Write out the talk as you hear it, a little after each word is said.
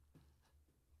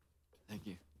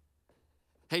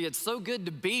Hey, it's so good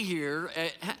to be here.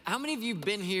 How many of you have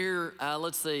been here,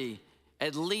 let's see,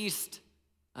 at least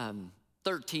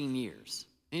 13 years?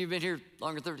 You've been here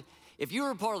longer than 30? If you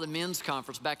were a part of the men's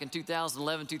conference back in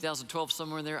 2011, 2012,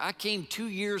 somewhere in there, I came 2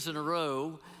 years in a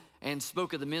row and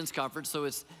spoke at the men's conference. So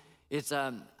it's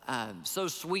so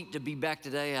sweet to be back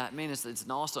today. It's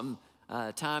an awesome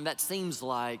time. That seems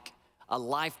like a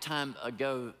lifetime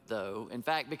ago, though. In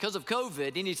fact, because of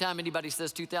COVID, anytime anybody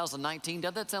says 2019,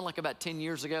 doesn't that sound like about 10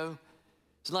 years ago?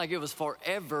 It's like it was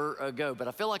forever ago, but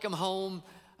I feel like I'm home.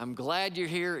 I'm glad you're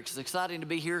here. It's exciting to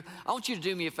be here. I want you to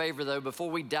do me a favor, though, before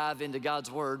we dive into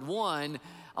God's Word. One,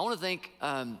 I want to thank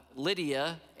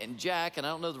Lydia and Jack, and I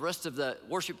don't know the rest of the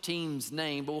worship team's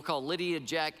name, but we'll call Lydia,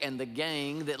 Jack, and the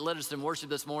gang that led us in worship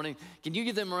this morning. Can you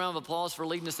give them a round of applause for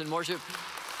leading us in worship?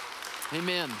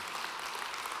 Amen.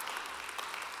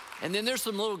 And then there's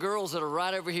some little girls that are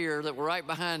right over here that were right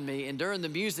behind me. And during the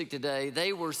music today,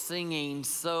 they were singing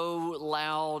so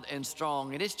loud and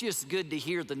strong. And it's just good to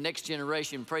hear the next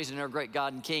generation praising our great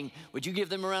God and King. Would you give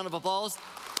them a round of applause?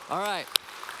 All right.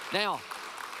 Now,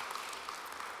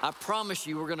 I promise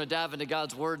you we're going to dive into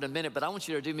God's Word in a minute, but I want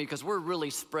you to do me because we're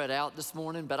really spread out this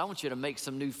morning, but I want you to make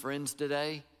some new friends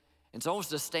today. And so I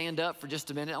want you to stand up for just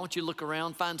a minute. I want you to look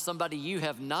around, find somebody you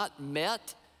have not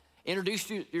met. Introduce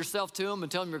yourself to them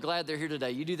and tell them you're glad they're here today.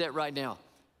 You do that right now.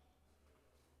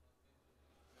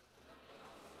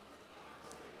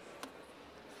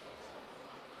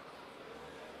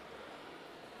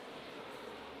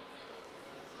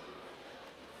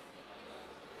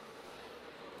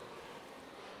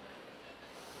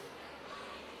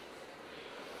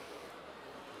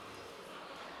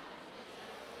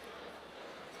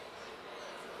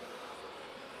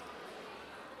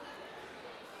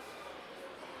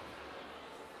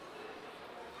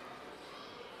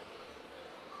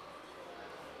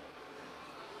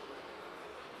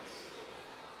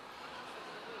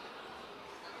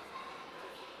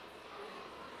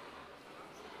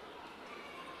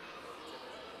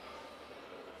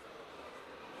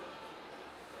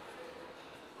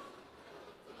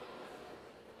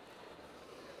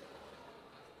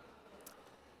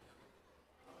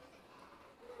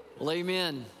 Well,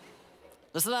 amen.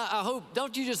 Listen, I hope,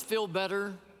 don't you just feel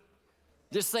better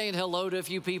just saying hello to a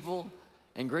few people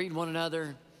and greeting one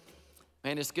another?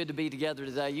 Man, it's good to be together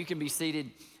today. You can be seated.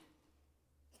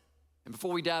 And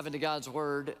before we dive into God's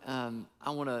Word, I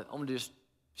want to just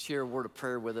share a word of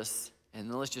prayer with us. And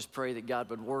then let's just pray that God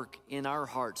would work in our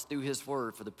hearts through His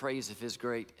Word for the praise of His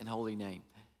great and holy name.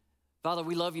 Father,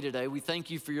 we love you today. We thank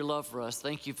you for your love for us.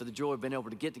 Thank you for the joy of being able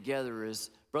to get together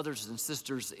as brothers and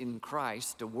sisters in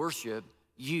Christ to worship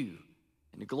you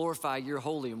and to glorify your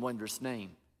holy and wondrous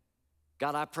name.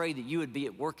 God, I pray that you would be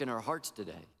at work in our hearts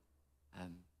today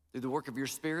through the work of your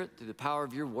Spirit, through the power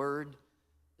of your word,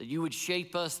 that you would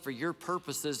shape us for your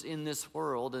purposes in this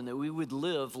world and that we would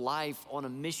live life on a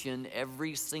mission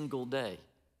every single day.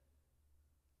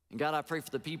 And God, I pray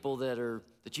for the people that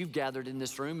you've gathered in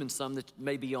this room and some that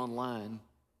may be online.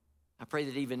 I pray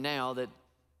that even now that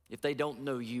if they don't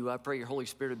know you, I pray your Holy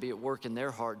Spirit would be at work in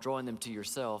their heart, drawing them to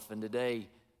yourself, and today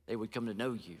they would come to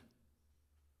know you.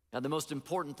 Now, the most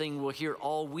important thing we'll hear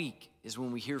all week is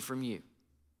when we hear from you.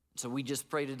 So we just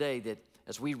pray today that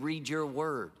as we read your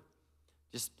word,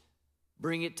 just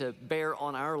bring it to bear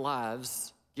on our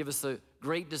lives. Give us a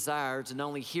great desire to not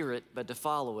only hear it, but to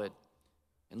follow it.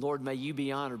 And Lord, may you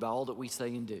be honored by all that we say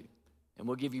and do. And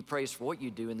we'll give you praise for what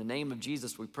you do. In the name of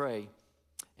Jesus, we pray.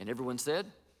 And everyone said,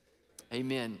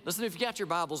 amen. Listen, if you got your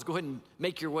Bibles, go ahead and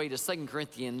make your way to 2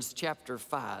 Corinthians chapter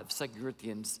 5. 2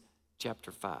 Corinthians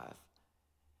chapter 5.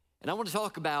 And I want to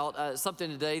talk about something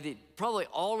today that probably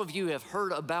all of you have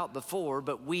heard about before,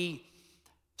 but we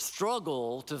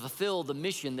struggle to fulfill the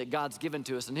mission that God's given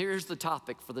to us. And here's the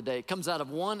topic for the day. It comes out of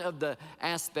one of the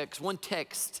aspects, one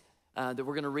text that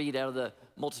we're going to read out of the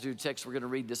multitude of texts we're going to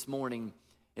read this morning.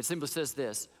 It simply says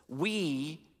this: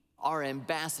 we are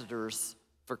ambassadors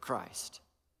for Christ.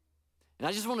 And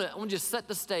I want to just set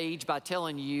the stage by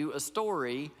telling you a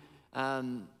story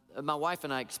my wife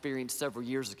and I experienced several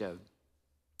years ago.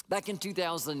 Back in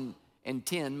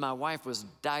 2010, my wife was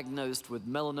diagnosed with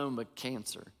melanoma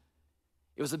cancer.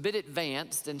 It was a bit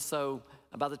advanced, and so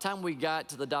by the time we got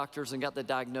to the doctors and got the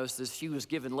diagnosis, she was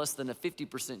given less than a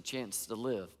 50% chance to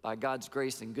live. By God's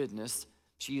grace and goodness,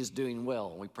 she is doing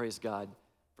well, and we praise God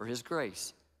for His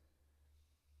grace.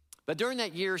 But during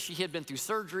that year, she had been through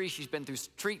surgery, she's been through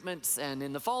treatments, and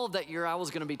in the fall of that year, I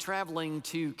was going to be traveling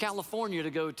to California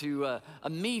to go to a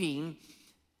meeting.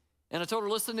 And I told her,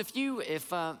 listen, if you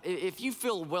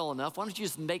feel well enough, why don't you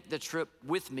just make the trip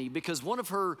with me? Because one of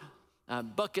her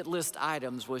bucket list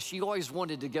items was she always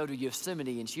wanted to go to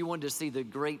Yosemite, and she wanted to see the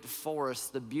great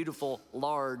forest, the beautiful,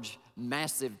 large,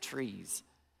 massive trees.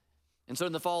 And so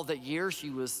in the fall of that year, she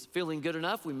was feeling good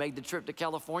enough. We made the trip to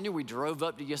California. We drove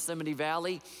up to Yosemite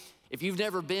Valley. If you've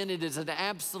never been, it is an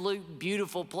absolute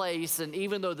beautiful place. And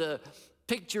even though the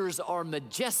pictures are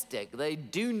majestic, they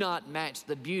do not match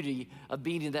the beauty of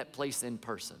being in that place in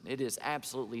person. It is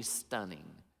absolutely stunning.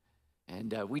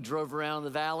 And we drove around the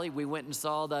valley. We went and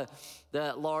saw the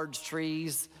large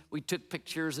trees. We took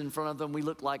pictures in front of them. We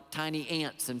looked like tiny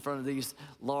ants in front of these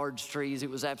large trees. It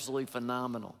was absolutely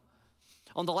phenomenal.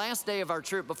 On the last day of our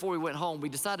trip, before we went home, we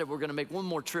decided we're going to make one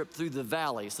more trip through the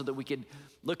valley so that we could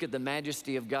look at the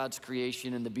majesty of God's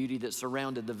creation and the beauty that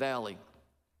surrounded the valley.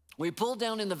 We pulled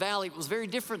down in the valley. It was very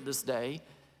different this day.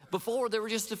 Before, there were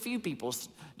just a few people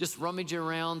just rummaging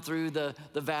around through the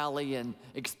valley and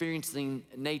experiencing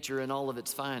nature in all of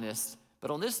its finest.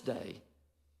 But on this day,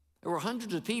 there were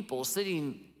hundreds of people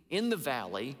sitting in the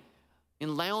valley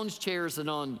in lounge chairs and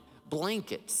on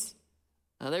blankets.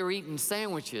 They were eating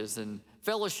sandwiches and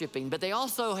fellowshipping, but they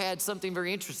also had something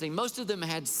very interesting. Most of them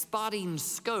had spotting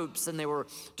scopes, and they were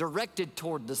directed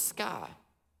toward the sky.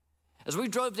 As we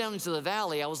drove down into the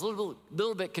valley, I was a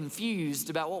little bit confused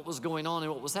about what was going on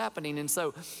and what was happening. And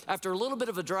so after a little bit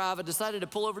of a drive, I decided to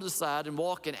pull over to the side and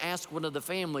walk and ask one of the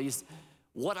families,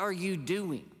 "What are you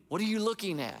doing? What are you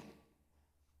looking at?"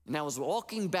 And I was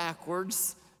walking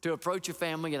backwards to approach a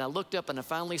family, and I looked up and I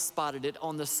finally spotted it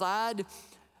on the side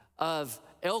of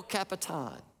El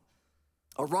Capitan,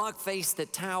 a rock face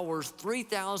that towers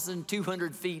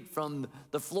 3,200 feet from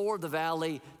the floor of the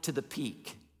valley to the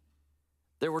peak.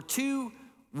 There were two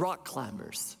rock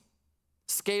climbers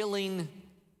scaling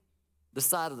the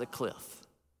side of the cliff.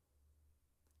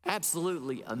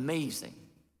 Absolutely amazing.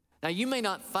 Now, you may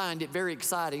not find it very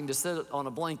exciting to sit on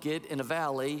a blanket in a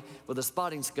valley with a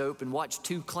spotting scope and watch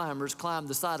two climbers climb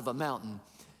the side of a mountain.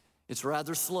 It's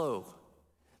rather slow.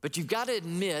 But you've got to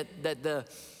admit that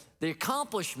the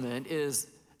accomplishment is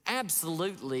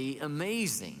absolutely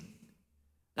amazing.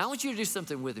 Now, I want you to do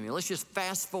something with me. Let's just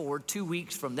fast forward 2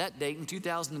 weeks from that date in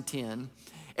 2010.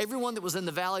 Everyone that was in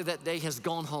the valley that day has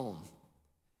gone home.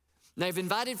 And they've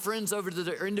invited friends over to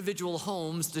their individual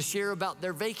homes to share about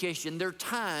their vacation, their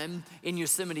time in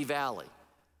Yosemite Valley.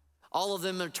 All of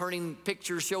them are turning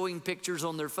pictures, showing pictures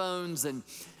on their phones and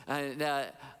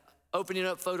opening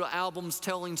up photo albums,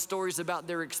 telling stories about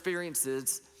their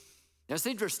experiences. Now, it's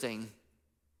interesting.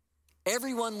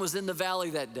 Everyone was in the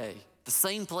valley that day, the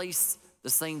same place, the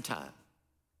same time.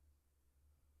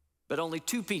 But only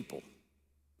two people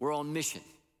were on mission.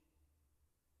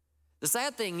 The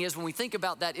sad thing is, when we think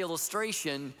about that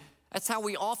illustration, that's how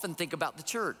we often think about the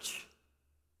church.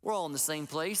 We're all in the same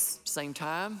place, same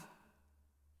time.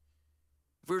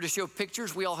 If we were to show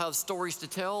pictures, we all have stories to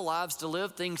tell, lives to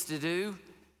live, things to do.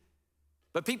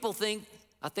 But people think,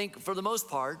 I think for the most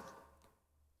part,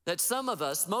 that some of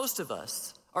us, most of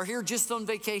us, are here just on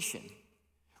vacation.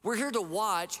 We're here to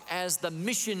watch as the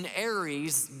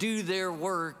missionaries do their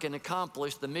work and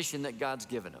accomplish the mission that God's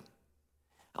given them.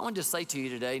 I want to say to you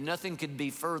today, nothing could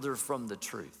be further from the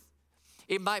truth.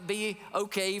 It might be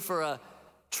okay for a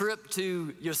trip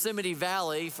to Yosemite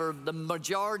Valley for the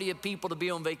majority of people to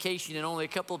be on vacation and only a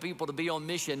couple of people to be on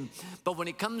mission. But when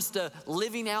it comes to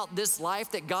living out this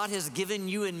life that God has given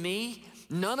you and me,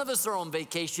 none of us are on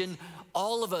vacation.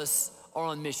 All of us are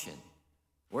on mission.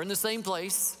 We're in the same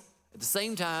place at the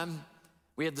same time.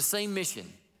 We have the same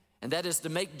mission, and that is to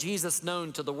make Jesus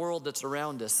known to the world that's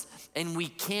around us. And we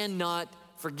cannot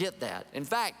forget that. In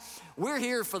fact, we're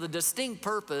here for the distinct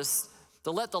purpose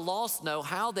to let the lost know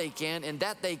how they can and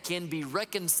that they can be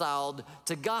reconciled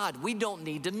to God. We don't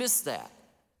need to miss that.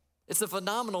 It's a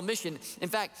phenomenal mission. In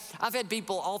fact, I've had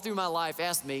people all through my life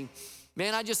ask me,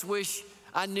 "Man, I just wish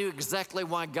I knew exactly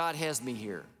why God has me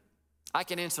here." I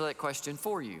can answer that question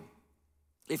for you.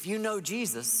 If you know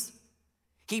Jesus,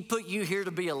 He put you here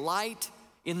to be a light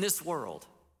in this world.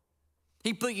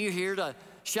 He put you here to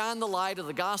shine the light of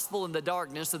the gospel in the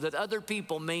darkness so that other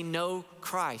people may know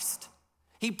Christ.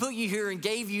 He put you here and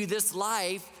gave you this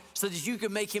life so that you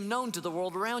could make Him known to the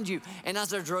world around you. And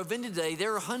as I drove in today,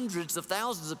 there are hundreds of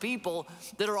thousands of people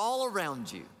that are all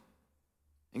around you.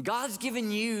 And God's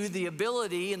given you the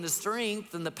ability and the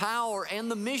strength and the power and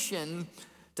the mission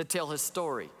to tell His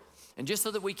story. And just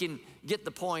so that we can get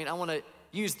the point, I want to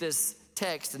use this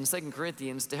text in 2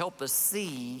 Corinthians to help us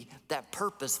see that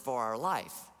purpose for our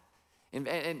life. And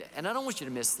I don't want you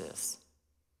to miss this.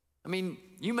 I mean,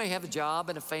 you may have a job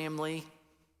and a family.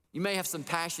 You may have some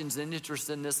passions and interests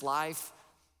in this life.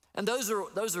 And those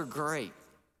are great.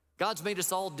 God's made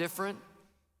us all different.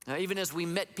 Even as we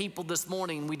met people this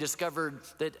morning, we discovered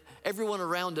that everyone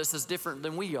around us is different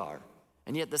than we are.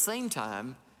 And yet at the same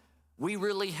time, we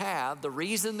really have, the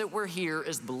reason that we're here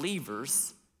as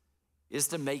believers is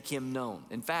to make him known.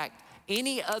 In fact,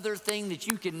 any other thing that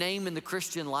you can name in the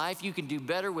Christian life, you can do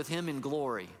better with him in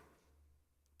glory.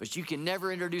 But you can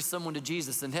never introduce someone to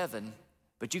Jesus in heaven,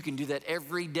 but you can do that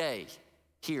every day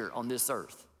here on this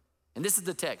earth. And this is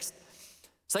the text.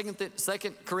 2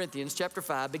 Corinthians chapter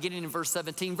 5, beginning in verse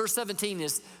 17. Verse 17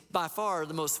 is by far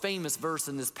the most famous verse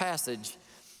in this passage,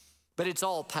 but it's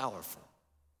all powerful.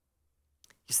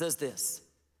 He says this,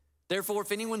 therefore,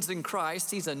 if anyone's in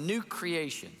Christ, he's a new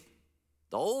creation.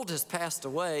 The old has passed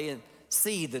away, and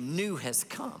see, the new has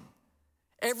come.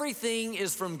 Everything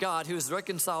is from God, who has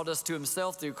reconciled us to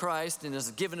himself through Christ and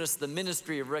has given us the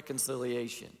ministry of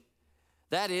reconciliation.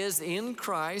 That is, in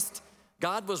Christ,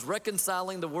 God was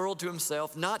reconciling the world to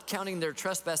himself, not counting their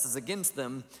trespasses against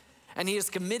them, and he has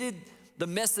committed the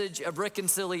message of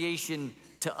reconciliation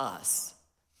to us.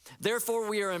 Therefore,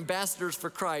 we are ambassadors for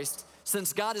Christ,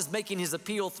 since God is making his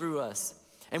appeal through us,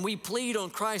 and we plead on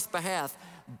Christ's behalf,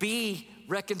 be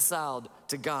reconciled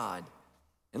to God.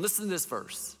 And listen to this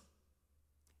verse.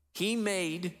 He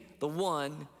made the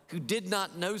one who did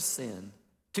not know sin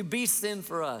to be sin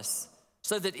for us,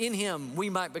 so that in him we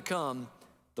might become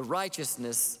the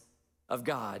righteousness of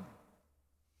God.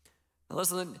 Now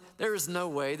listen, there is no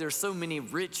way, there's so many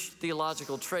rich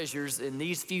theological treasures in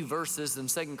these few verses in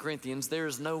 2 Corinthians, there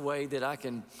is no way that I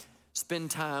can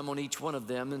spend time on each one of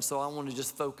them, and so I want to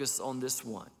just focus on this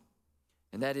one.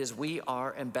 And that is, we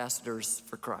are ambassadors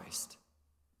for Christ.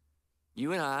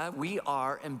 You and I, we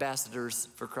are ambassadors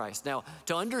for Christ. Now,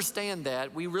 to understand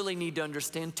that, we really need to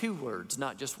understand two words,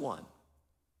 not just one.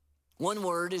 One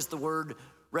word is the word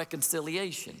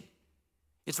reconciliation.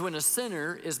 It's when a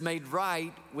sinner is made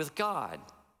right with God.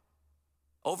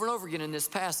 Over and over again in this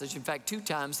passage, in fact, 2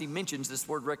 times he mentions this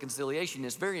word reconciliation.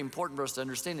 It's very important for us to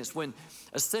understand. It's when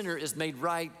a sinner is made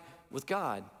right with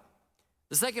God.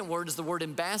 The second word is the word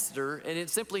ambassador, and it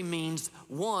simply means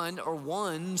one or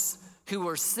ones who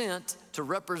are sent to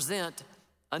represent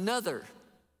another.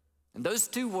 And those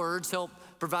two words help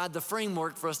provide the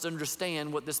framework for us to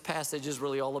understand what this passage is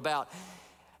really all about.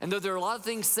 And though there are a lot of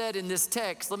things said in this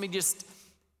text, let me just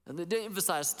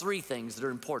emphasize 3 things that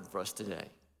are important for us today.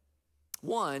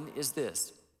 One is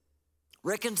this: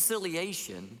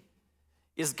 reconciliation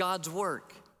is God's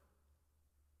work.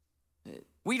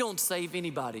 We don't save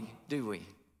anybody, do we?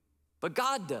 But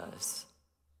God does,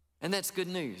 and that's good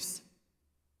news.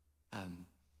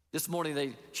 This morning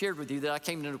they shared with you that I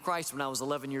came into Christ when I was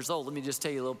 11 years old. Let me just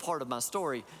tell you a little part of my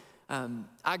story.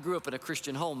 I grew up in a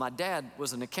Christian home. My dad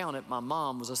was an accountant. My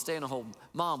mom was a stay-at-home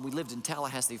mom. We lived in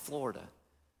Tallahassee, Florida.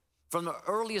 From the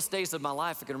earliest days of my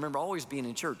life, I can remember always being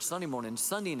in church, Sunday morning,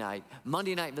 Sunday night,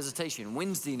 Monday night visitation,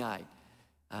 Wednesday night.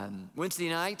 Wednesday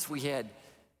nights we had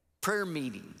prayer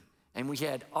meeting, and we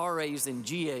had RAs and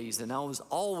GAs, and I was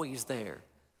always there.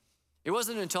 It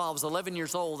wasn't until I was 11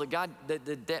 years old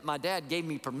that my dad gave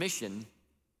me permission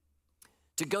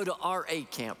to go to RA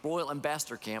camp, Royal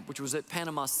Ambassador Camp, which was at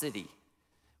Panama City,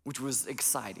 which was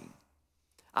exciting.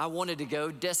 I wanted to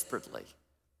go desperately.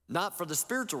 Not for the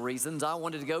spiritual reasons. I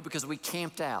wanted to go because we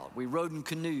camped out. We rode in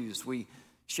canoes. We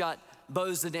shot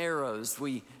bows and arrows.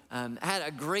 We had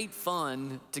a great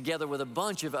fun together with a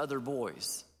bunch of other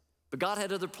boys. But God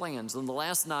had other plans. On the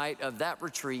last night of that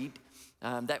retreat,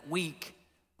 that week,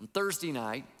 on Thursday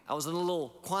night, I was in a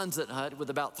little Quonset hut with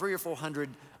about 300 or 400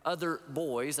 other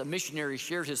boys. A missionary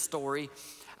shared his story.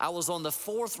 I was on the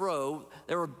 4th row.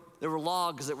 There were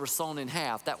logs that were sawn in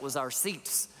half. That was our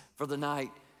seats for the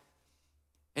night.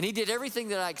 And he did everything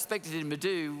that I expected him to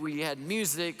do. We had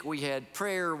music, we had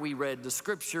prayer, we read the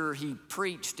scripture, he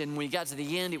preached, and when we got to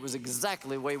the end, it was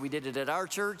exactly the way we did it at our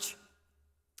church,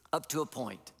 up to a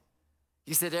point.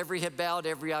 He said, every head bowed,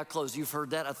 every eye closed. You've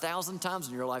heard that 1,000 times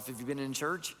in your life if you've been in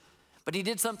church. But he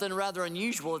did something rather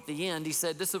unusual at the end. He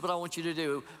said, this is what I want you to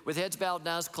do. With heads bowed and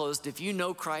eyes closed, if you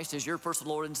know Christ as your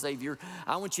personal Lord and Savior,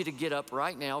 I want you to get up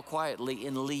right now quietly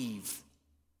and leave.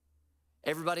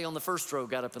 Everybody on the 1st row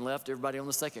got up and left. Everybody on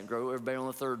the 2nd row, everybody on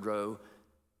the 3rd row,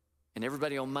 and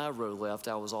everybody on my row left.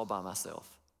 I was all by myself.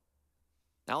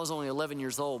 Now, I was only 11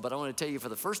 years old, but I want to tell you, for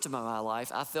the first time in my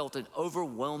life, I felt an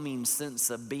overwhelming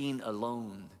sense of being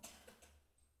alone.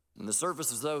 When the service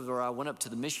was over, I went up to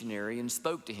the missionary and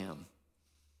spoke to him.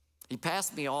 He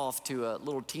passed me off to a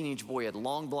little teenage boy. He had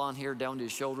long blonde hair down to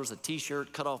his shoulders, a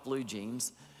t-shirt, cut off blue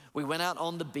jeans. We went out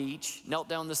on the beach, knelt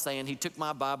down in the sand. He took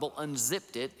my Bible,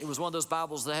 unzipped it. It was one of those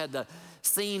Bibles that had the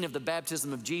scene of the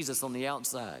baptism of Jesus on the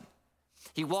outside.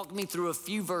 He walked me through a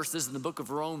few verses in the book of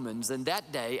Romans, and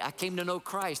that day I came to know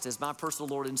Christ as my personal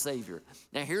Lord and Savior.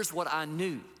 Now here's what I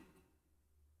knew.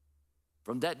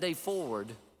 From that day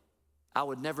forward, I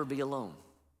would never be alone.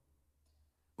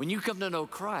 When you come to know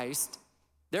Christ,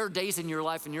 there are days in your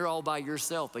life and you're all by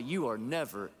yourself, but you are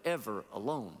never, ever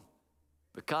alone.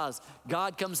 Because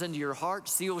God comes into your heart,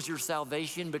 seals your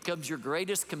salvation, becomes your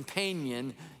greatest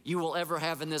companion you will ever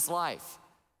have in this life.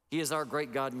 He is our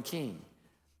great God and King.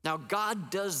 Now,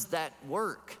 God does that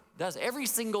work. Does every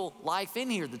single life in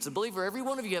here that's a believer, every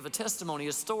one of you have a testimony,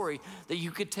 a story that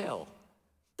you could tell.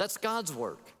 That's God's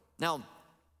work. Now,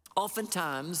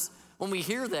 oftentimes when we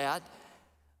hear that,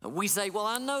 we say, well,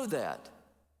 I know that,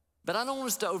 but I don't want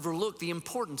us to overlook the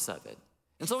importance of it.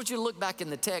 And so I want you to look back in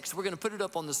the text. We're going to put it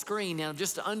up on the screen now,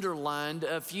 just underlined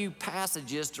a few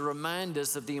passages to remind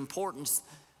us of the importance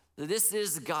that this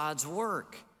is God's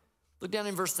work. Look down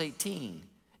in verse 18.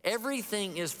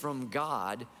 Everything is from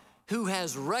God who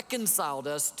has reconciled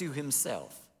us to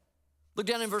himself. Look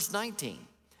down in verse 19.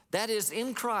 That is,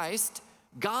 in Christ,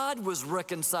 God was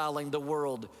reconciling the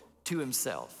world to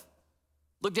himself.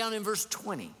 Look down in verse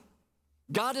 20.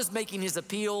 God is making his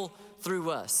appeal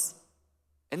through us.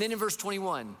 And then in verse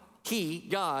 21, he,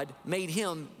 God, made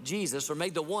him, Jesus, or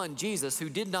made the one, Jesus, who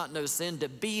did not know sin, to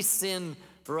be sin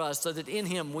for us, so that in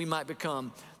him we might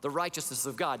become the righteousness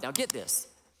of God. Now get this.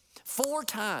 Four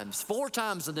times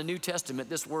in the New Testament,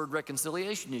 this word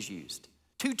reconciliation is used.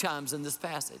 2 times in this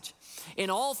passage. In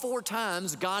all 4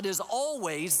 times, God is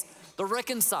always the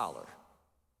reconciler.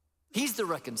 He's the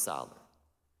reconciler.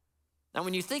 Now,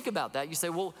 when you think about that, you say,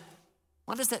 well,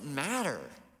 why does that matter?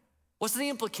 What's the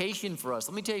implication for us?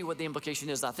 Let me tell you what the implication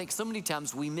is. I think so many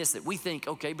times we miss it. We think,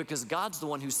 okay, because God's the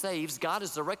one who saves, God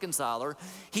is the reconciler,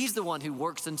 he's the one who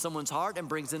works in someone's heart and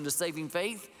brings them to saving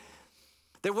faith,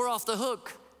 that we're off the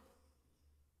hook.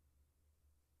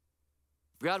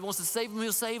 If God wants to save them,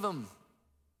 he'll save them.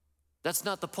 That's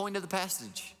not the point of the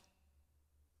passage.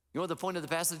 You know what the point of the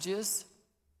passage is?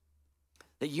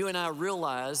 That you and I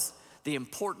realize the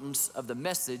importance of the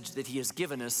message that he has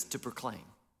given us to proclaim.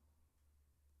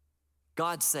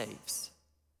 God saves.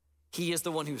 He is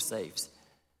the one who saves.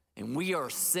 And we are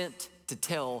sent to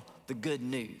tell the good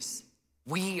news.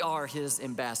 We are his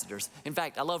ambassadors. In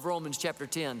fact, I love Romans chapter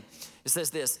 10. It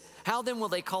says this, how then will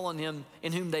they call on him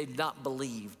in whom they've not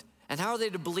believed? And how are they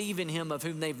to believe in him of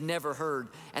whom they've never heard?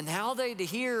 And how are they to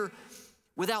hear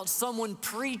without someone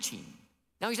preaching?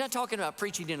 Now, he's not talking about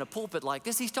preaching in a pulpit like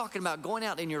this. He's talking about going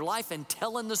out in your life and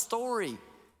telling the story,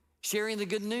 sharing the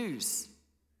good news.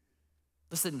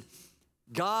 Listen,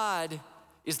 God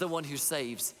is the one who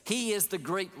saves. He is the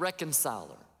great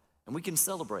reconciler, and we can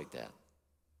celebrate that.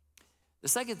 The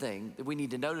second thing that we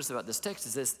need to notice about this text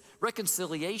is this: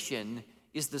 reconciliation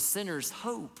is the sinner's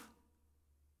hope.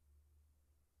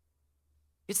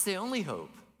 It's the only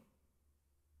hope.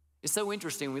 It's so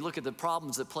interesting. We look at the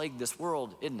problems that plague this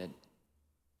world, isn't it?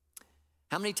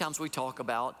 How many times we talk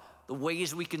about the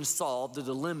ways we can solve the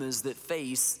dilemmas that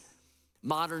face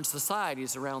modern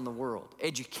societies around the world?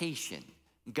 Education,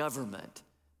 government,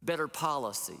 better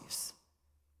policies.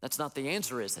 That's not the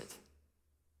answer, is it?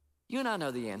 You and I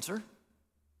know the answer.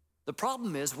 The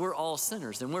problem is we're all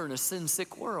sinners and we're in a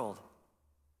sin-sick world.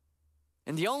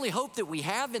 And the only hope that we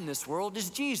have in this world is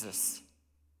Jesus.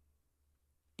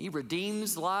 He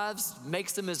redeems lives,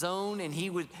 makes them his own, and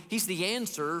he's the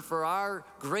answer for our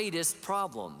greatest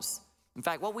problems. In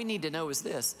fact, what we need to know is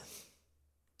this.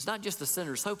 It's not just the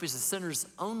sinner's hope, it's the sinner's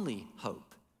only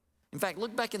hope. In fact,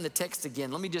 look back in the text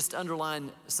again. Let me just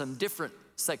underline some different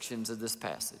sections of this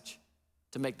passage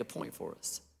to make the point for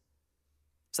us.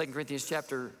 2 Corinthians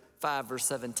chapter 5, verse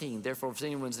 17. Therefore, if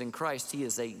anyone's in Christ, he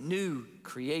is a new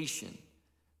creation.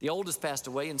 The old has passed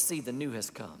away, and see, the new has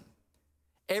come.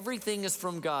 Everything is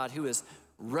from God, who has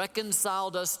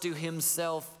reconciled us to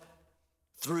himself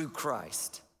through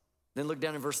Christ. Then look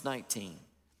down in verse 19.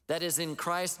 That is, in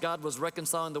Christ, God was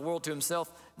reconciling the world to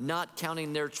himself, not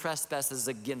counting their trespasses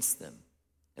against them.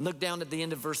 And look down at the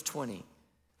end of verse 20.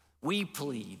 We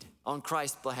plead on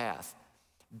Christ's behalf,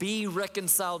 be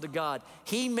reconciled to God.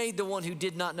 He made the one who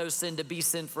did not know sin to be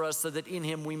sin for us, so that in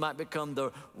him we might become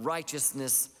the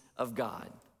righteousness of God.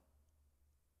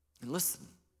 And listen,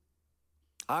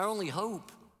 our only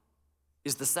hope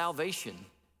is the salvation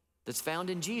that's found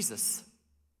in Jesus.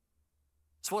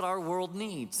 It's what our world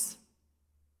needs.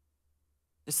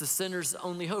 It's the sinner's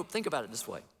only hope. Think about it this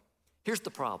way. Here's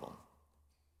the problem.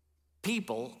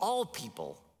 People, all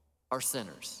people, are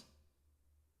sinners.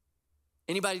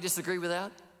 Anybody disagree with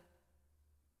that?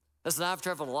 Listen, I've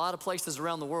traveled a lot of places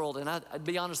around the world, and I'd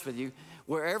be honest with you,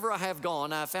 wherever I have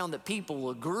gone, I've found that people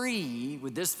agree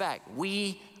with this fact.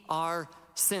 We are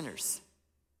sinners.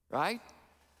 right?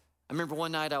 I remember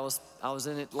one night I was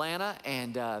in Atlanta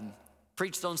and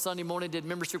preached on Sunday morning, did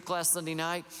membership class Sunday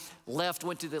night, left,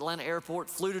 went to the Atlanta airport,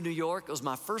 flew to New York. It was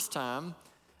my first time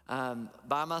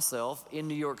by myself in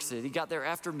New York City. Got there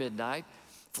after midnight,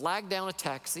 flagged down a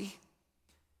taxi.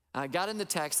 I got in the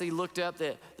taxi, looked up,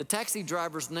 the taxi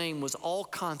driver's name was all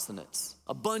consonants,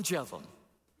 a bunch of them.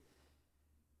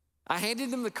 I handed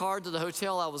him the card to the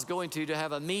hotel I was going to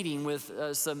have a meeting with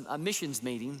a missions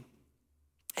meeting.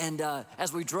 And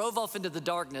as we drove off into the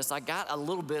darkness, I got a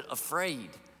little bit afraid.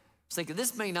 I was thinking,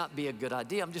 this may not be a good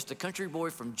idea. I'm just a country boy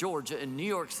from Georgia in New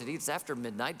York City. It's after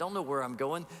midnight, don't know where I'm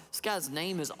going. This guy's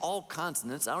name is all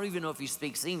consonants. I don't even know if he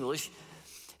speaks English.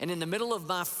 And in the middle of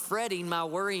my fretting, my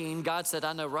worrying, God said,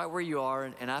 I know right where you are,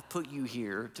 and I put you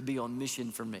here to be on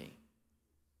mission for me.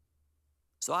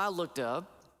 So I looked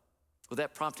up with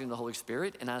that prompting of the Holy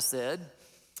Spirit, and I said,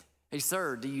 hey,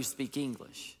 sir, do you speak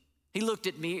English? He looked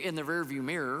at me in the rearview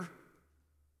mirror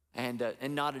and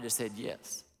nodded his head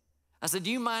yes. I said,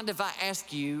 do you mind if I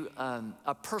ask you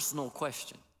a personal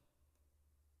question?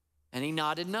 And he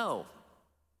nodded no.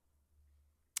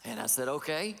 And I said,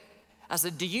 okay. I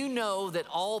said, do you know that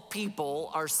all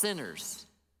people are sinners?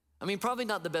 I mean, probably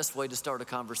not the best way to start a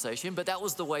conversation, but that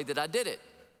was the way that I did it.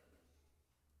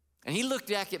 And he looked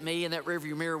back at me in that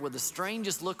rearview mirror with the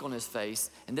strangest look on his face,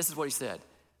 and this is what he said.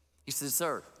 He said,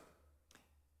 sir,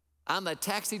 I'm a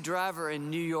taxi driver in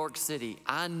New York City.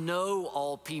 I know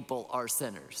all people are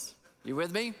sinners. You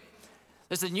with me?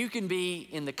 Listen, you can be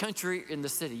in the country, in the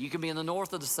city. You can be in the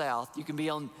north or the south. You can be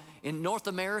in North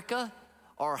America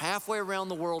or halfway around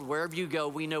the world. Wherever you go,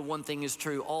 we know one thing is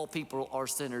true. All people are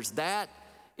sinners. That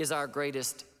is our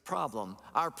greatest problem.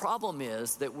 Our problem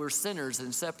is that we're sinners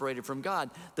and separated from God.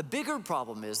 The bigger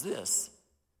problem is this.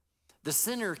 The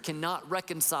sinner cannot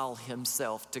reconcile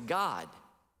himself to God.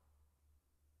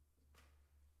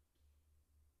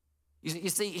 You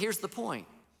see, here's the point.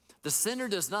 The sinner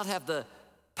does not have the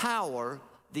power,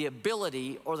 the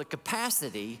ability, or the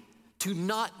capacity to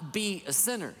not be a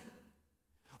sinner.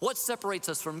 What separates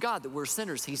us from God? That we're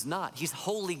sinners. He's not. He's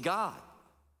holy God.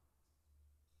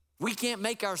 We can't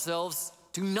make ourselves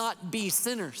to not be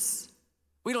sinners.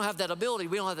 We don't have that ability.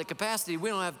 We don't have the capacity. We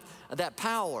don't have that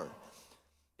power.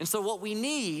 And so what we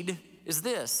need is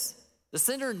this. The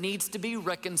sinner needs to be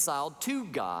reconciled to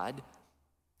God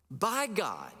by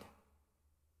God.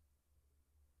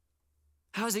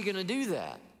 How is he going to do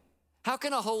that? How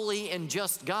can a holy and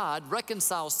just God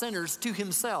reconcile sinners to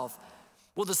himself?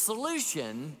 Well, the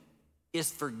solution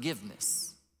is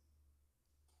forgiveness.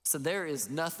 So there is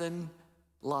nothing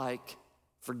like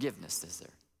forgiveness, is there?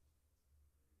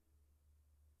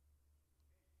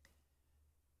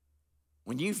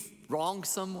 When you've wronged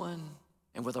someone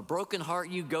and with a broken heart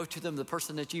you go to them, the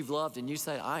person that you've loved, and you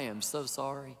say, I am so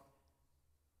sorry.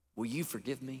 Will you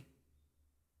forgive me?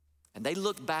 And they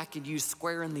look back at you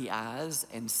square in the eyes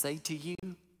and say to you,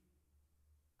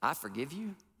 I forgive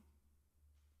you.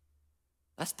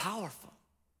 That's powerful.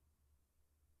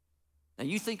 Now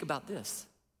you think about this.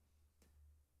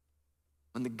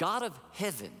 When the God of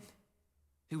heaven,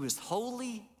 who is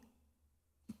holy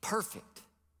and perfect,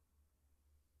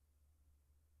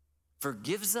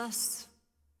 forgives us,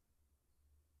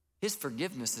 his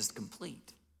forgiveness is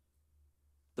complete.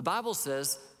 The Bible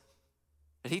says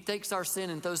that he takes our sin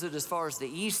and throws it as far as the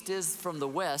east is from the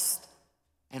west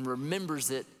and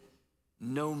remembers it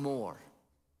no more.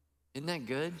 Isn't that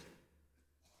good?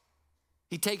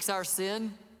 He takes our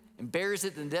sin and buries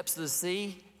it in the depths of the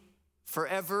sea,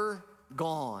 forever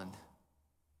gone.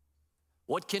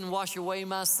 What can wash away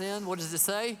my sin? What does it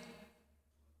say?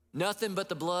 Nothing but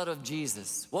the blood of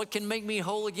Jesus. What can make me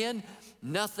whole again?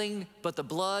 Nothing but the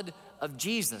blood of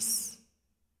Jesus.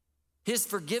 His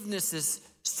forgiveness is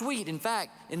sweet. In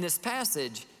fact, in this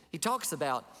passage, he talks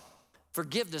about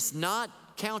forgiveness, not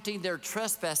counting their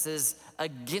trespasses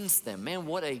against them. Man,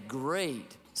 what a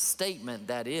great statement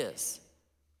that is.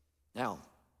 Now,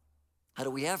 how do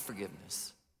we have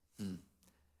forgiveness?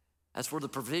 That's where the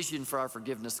provision for our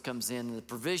forgiveness comes in. The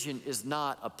provision is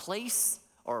not a place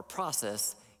or a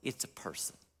process, it's a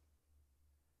person.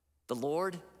 The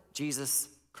Lord Jesus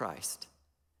Christ.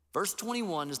 Verse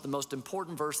 21 is the most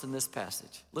important verse in this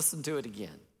passage. Listen to it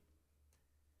again.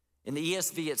 In the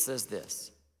ESV it says this,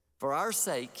 for our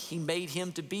sake he made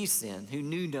him to be sin who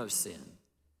knew no sin,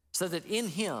 so that in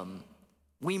him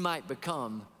we might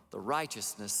become the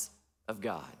righteousness of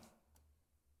God.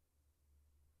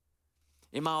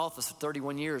 In my office for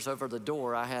 31 years, over the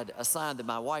door, I had a sign that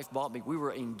my wife bought me. We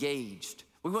were engaged.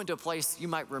 We went to a place, you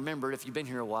might remember it if you've been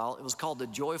here a while. It was called the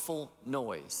Joyful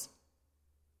Noise.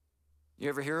 You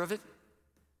ever hear of it?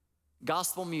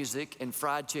 gospel music, and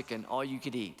fried chicken, all you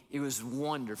could eat. It was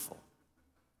wonderful.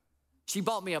 She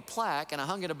bought me a plaque, and I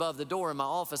hung it above the door in my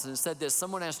office, and it said this: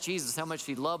 someone asked Jesus how much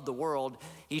he loved the world.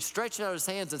 He stretched out his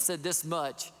hands and said this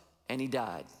much, and he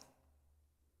died.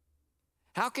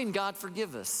 How can God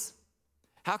forgive us?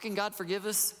 How can God forgive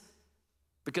us?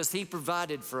 Because he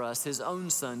provided for us his own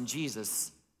son,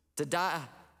 Jesus, to die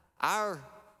our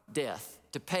death,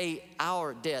 to pay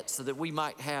our debt so that we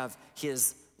might have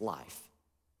his life.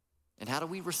 And how do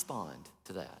we respond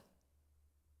to that?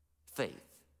 Faith.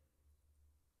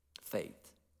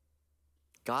 Faith.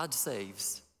 God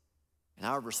saves, and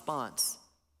our response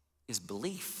is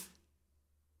belief.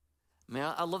 I mean,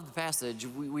 I love the passage.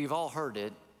 We've all heard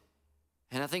it.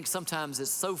 And I think sometimes it's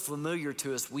so familiar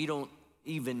to us, we don't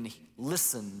even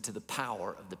listen to the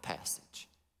power of the passage.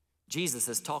 Jesus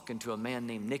is talking to a man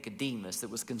named Nicodemus that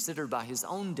was considered by his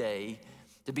own day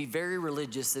to be very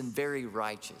religious and very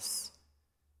righteous.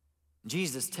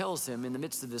 Jesus tells him in the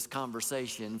midst of this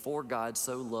conversation, for God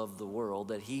so loved the world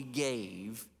that he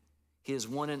gave his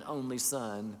one and only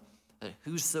son, that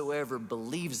whosoever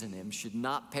believes in him should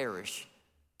not perish,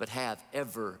 but have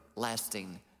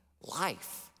everlasting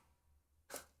life.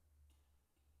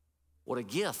 What a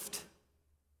gift.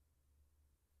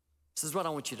 This is what I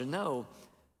want you to know.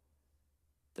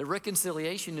 That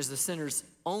reconciliation is the sinner's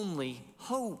only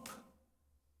hope.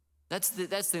 That's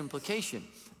the implication.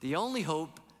 The only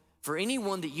hope for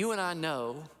anyone that you and I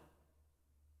know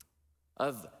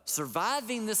of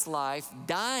surviving this life,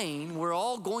 dying, we're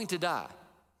all going to die.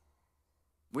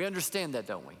 We understand that,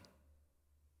 don't we?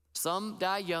 Some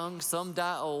die young, some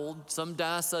die old, some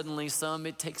die suddenly, some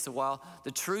it takes a while.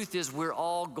 The truth is we're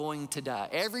all going to die.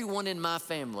 Everyone in my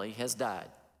family has died.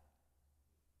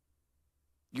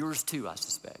 Yours too, I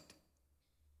suspect.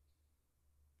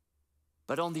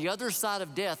 But on the other side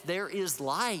of death, there is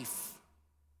life.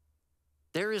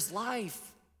 There is life.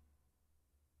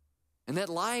 And that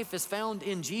life is found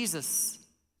in Jesus.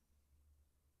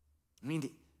 I mean,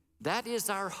 that is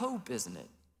our hope, isn't it?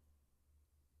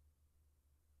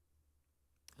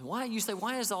 And why, you say,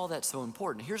 why is all that so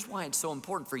important? Here's why it's so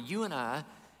important for you and I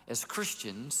as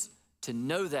Christians to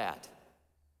know that.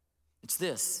 It's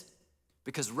this: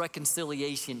 because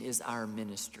reconciliation is our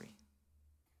ministry.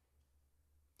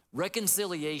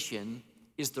 Reconciliation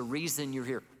is the reason you're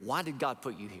here. Why did God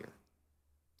put you here?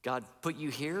 God put you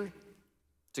here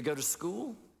to go to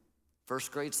school,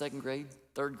 first grade, second grade,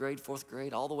 third grade, fourth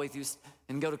grade, all the way through,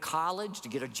 and go to college, to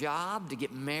get a job, to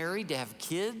get married, to have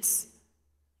kids,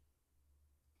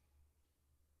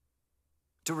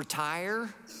 to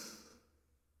retire.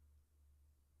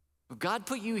 God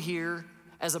put you here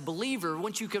as a believer.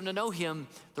 Once you come to know him,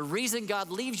 the reason God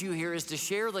leaves you here is to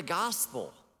share the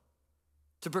gospel,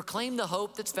 to proclaim the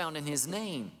hope that's found in his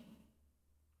name.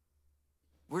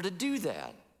 We're to do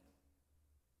that.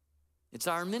 It's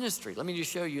our ministry. Let me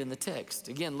just show you in the text.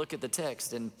 Again, look at the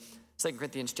text in 2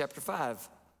 Corinthians chapter 5.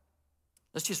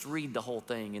 Let's just read the whole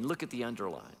thing and look at the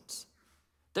underlines.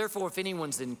 Therefore, if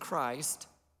anyone's in Christ,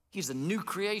 he's a new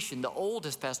creation. The old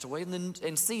has passed away,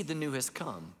 and see, the new has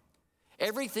come.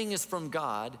 Everything is from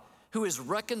God, who has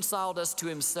reconciled us to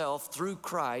himself through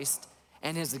Christ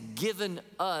and has given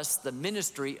us the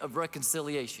ministry of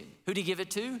reconciliation. Who did he give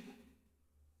it to?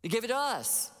 He gave it to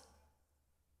us.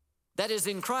 That is,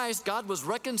 in Christ, God was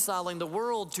reconciling the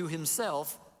world to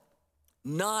himself,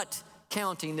 not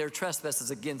counting their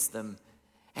trespasses against them.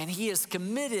 And he has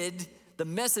committed the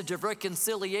message of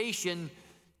reconciliation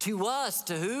to us.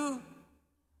 To who?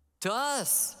 To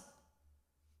us.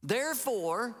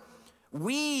 Therefore,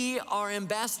 we are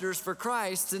ambassadors for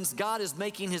Christ, since God is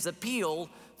making his appeal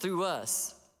through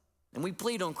us. And we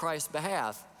plead on Christ's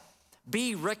behalf.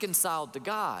 Be reconciled to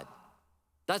God.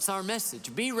 That's our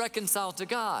message. Be reconciled to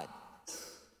God.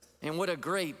 And what a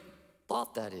great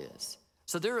thought that is.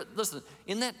 So listen,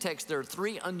 in that text, there are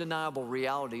three undeniable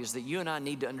realities that you and I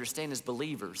need to understand as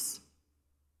believers.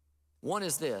 One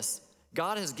is this: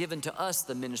 God has given to us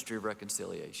the ministry of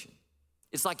reconciliation.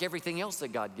 It's like everything else that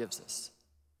God gives us.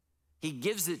 He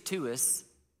gives it to us,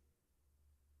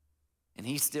 and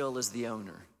he still is the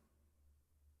owner.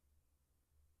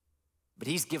 But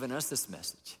he's given us this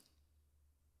message.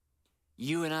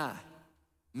 You and I,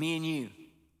 me and you.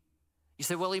 You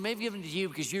say, well, he may have given it to you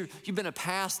because you've been a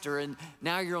pastor and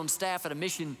now you're on staff at a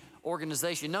mission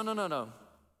organization.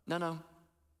 No.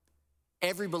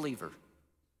 Every believer.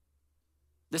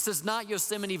 This is not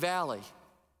Yosemite Valley.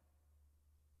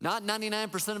 Not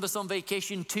 99% of us on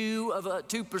vacation,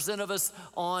 2% of us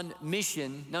on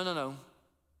mission. No.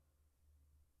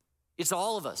 It's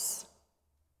all of us.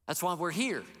 That's why we're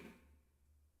here.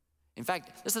 In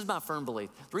fact, this is my firm belief.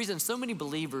 The reason so many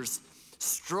believers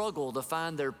struggle to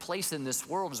find their place in this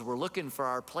world as we're looking for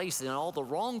our place in all the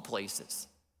wrong places.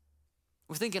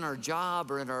 We think in our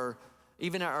job or in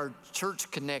even our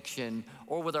church connection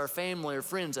or with our family or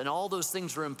friends, and all those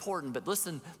things are important. But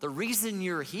listen, the reason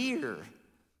you're here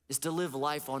is to live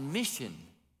life on mission,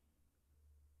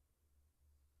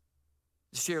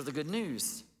 to share the good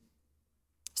news.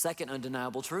 Second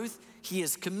undeniable truth, he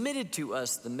has committed to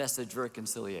us the message of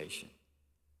reconciliation.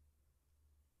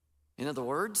 In other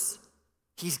words,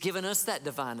 he's given us that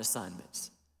divine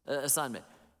assignment.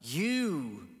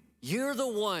 You're the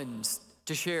ones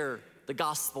to share the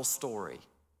gospel story.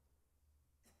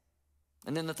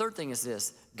 And then the third thing is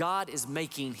this: God is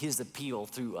making his appeal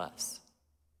through us.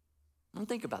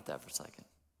 Think about that for a second.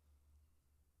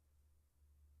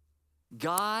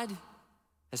 God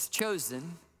has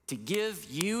chosen to give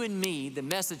you and me the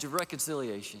message of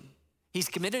reconciliation. He's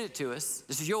committed it to us.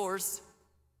 This is yours.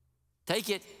 Take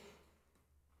it.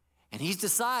 And he's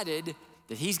decided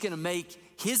that he's going to make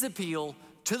his appeal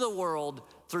to the world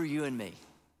through you and me.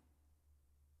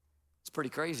 It's pretty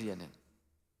crazy, isn't it?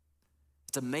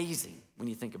 It's amazing when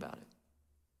you think about it.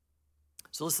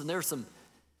 So listen, there's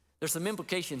some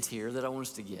implications here that I want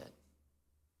us to get.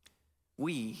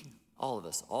 We, all of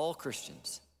us, all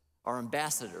Christians, are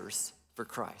ambassadors for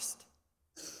Christ.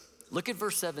 Look at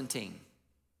verse 17.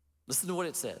 Listen to what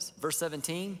it says. Verse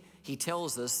 17, he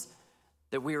tells us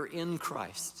that we are in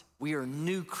Christ. We are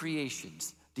new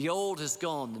creations. The old has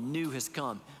gone, the new has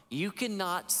come. You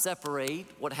cannot separate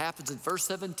what happens in verse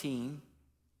 17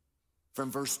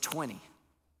 from verse 20.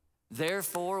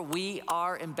 Therefore, we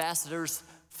are ambassadors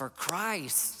for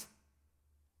Christ.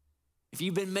 If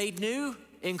you've been made new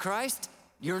in Christ,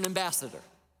 you're an ambassador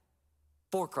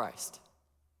for Christ.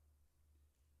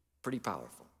 Pretty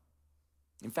powerful.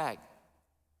 In fact,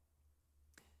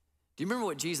 do you remember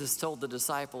what Jesus told the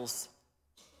disciples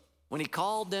when he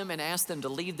called them and asked them to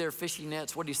leave their fishing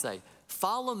nets? What did he say?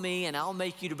 Follow me and I'll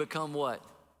make you to become what?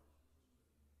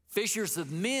 Fishers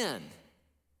of men.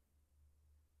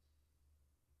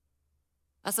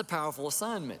 That's a powerful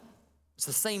assignment. It's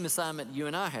the same assignment you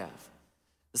and I have.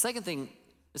 The second thing,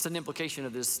 it's an implication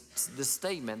of this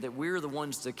statement that we're the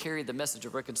ones to carry the message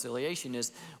of reconciliation,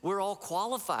 is we're all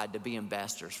qualified to be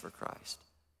ambassadors for Christ.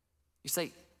 You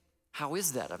say, how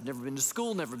is that? I've never been to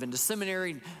school, never been to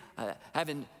seminary,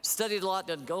 haven't studied a lot,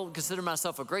 doesn't consider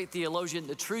myself a great theologian.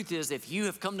 The truth is, if you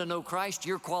have come to know Christ,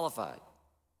 you're qualified.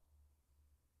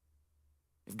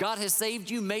 If God has saved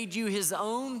you, made you his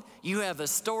own, you have a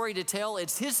story to tell.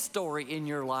 It's his story in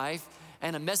your life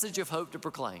and a message of hope to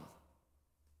proclaim.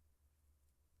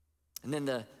 And then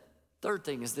the third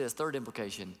thing is this, third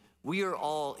implication. We are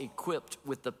all equipped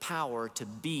with the power to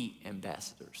be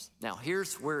ambassadors. Now,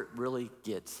 here's where it really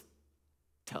gets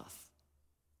tough.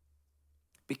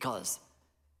 Because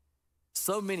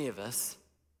so many of us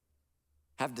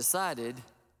have decided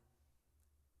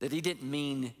that he didn't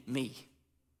mean me.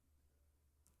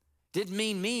 Didn't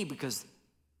mean me because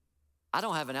I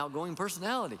don't have an outgoing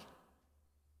personality.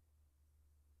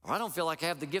 Or I don't feel like I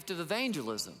have the gift of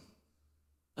evangelism.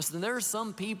 Listen, there are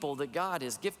some people that God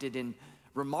has gifted in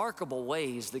remarkable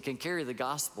ways that can carry the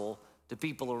gospel to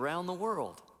people around the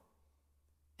world.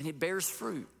 And it bears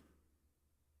fruit.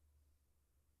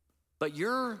 But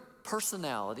your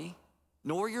personality,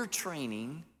 nor your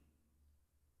training,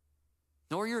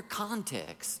 nor your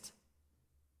context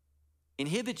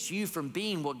inhibits you from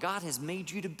being what God has made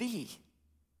you to be.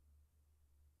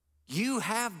 You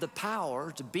have the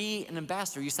power to be an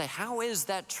ambassador. You say, how is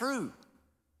that true?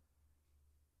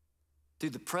 Through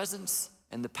the presence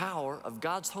and the power of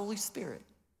God's Holy Spirit.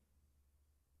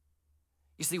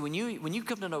 You see, when you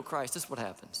come to know Christ, this is what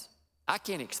happens. I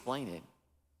can't explain it,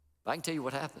 but I can tell you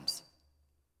what happens.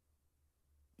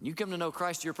 When you come to know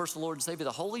Christ, your personal Lord and Savior,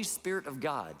 the Holy Spirit of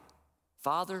God,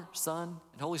 Father, Son,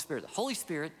 and Holy Spirit, the Holy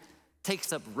Spirit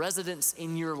takes up residence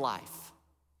in your life.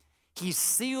 He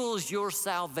seals your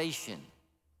salvation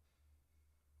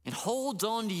and holds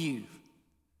on to you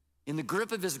in the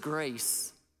grip of his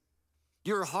grace.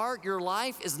 Your heart, your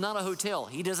life is not a hotel.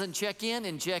 He doesn't check in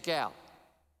and check out.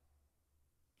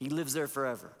 He lives there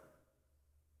forever.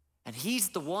 And he's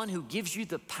the one who gives you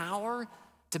the power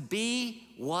to be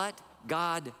what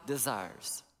God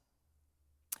desires.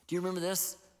 Do you remember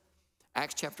this?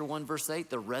 Acts chapter 1, verse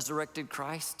 8, the resurrected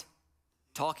Christ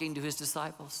talking to his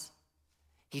disciples.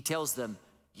 He tells them,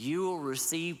 you will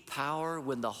receive power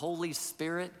when the Holy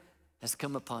Spirit has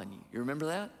come upon you. You remember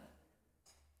that?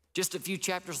 Just a few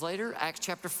chapters later, Acts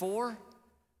chapter 4,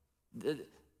 there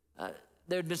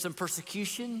had been some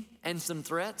persecution and some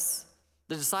threats.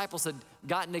 The disciples had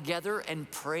gotten together and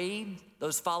prayed,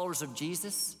 those followers of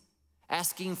Jesus,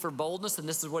 asking for boldness. And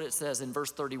this is what it says in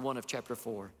verse 31 of chapter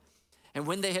 4. And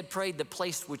when they had prayed, the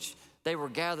place which they were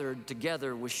gathered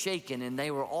together was shaken, and they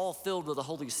were all filled with the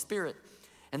Holy Spirit.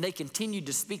 And they continued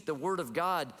to speak the word of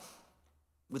God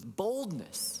with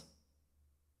boldness.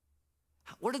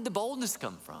 Where did the boldness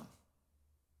come from?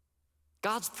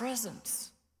 God's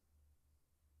presence.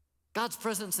 God's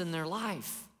presence in their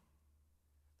life.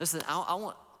 Listen,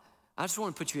 I just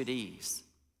want to put you at ease.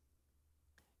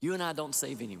 You and I don't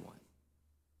save anyone.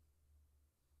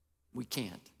 We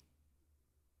can't.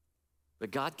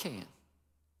 But God can.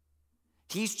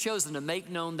 He's chosen to make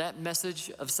known that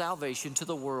message of salvation to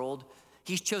the world.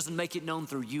 He's chosen to make it known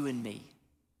through you and me.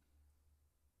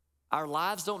 Our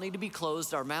lives don't need to be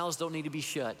closed. Our mouths don't need to be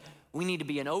shut. We need to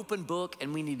be an open book,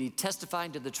 and we need to be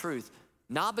testifying to the truth.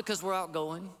 Not because we're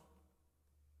outgoing,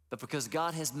 but because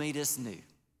God has made us new.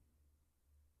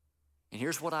 And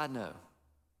here's what I know.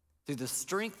 Through the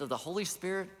strength of the Holy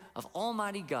Spirit of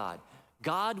Almighty God,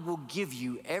 God will give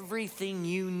you everything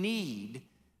you need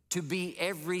to be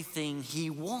everything He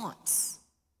wants.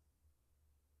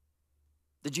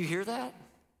 Did you hear that?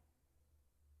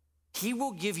 He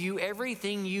will give you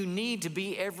everything you need to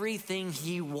be everything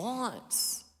He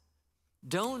wants.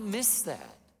 Don't miss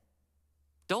that.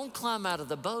 Don't climb out of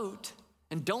the boat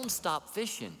and don't stop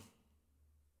fishing.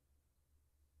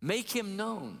 Make Him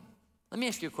known. Let me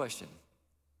ask you a question.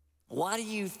 Why do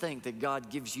you think that God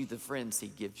gives you the friends He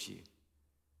gives you?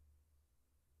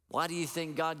 Why do you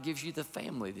think God gives you the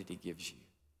family that He gives you?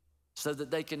 So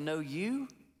that they can know you,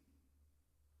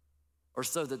 or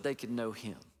so that they can know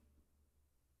Him?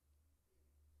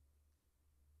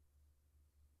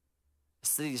 A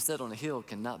city set on a hill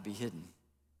cannot be hidden.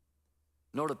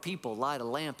 Nor do people light a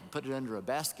lamp and put it under a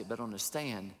basket, but on a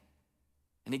stand.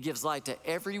 And it gives light to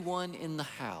everyone in the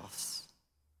house.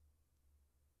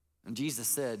 And Jesus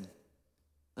said,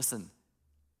 listen,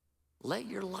 let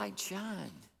your light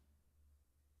shine.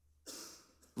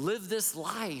 Live this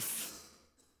life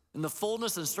in the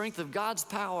fullness and strength of God's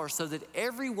power so that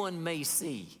everyone may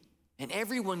see and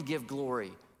everyone give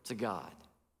glory to God.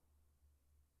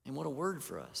 And what a word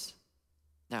for us.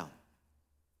 Now,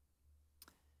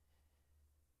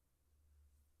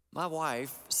 my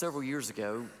wife, several years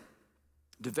ago,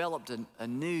 developed a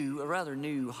rather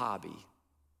new hobby.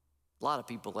 A lot of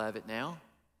people have it now.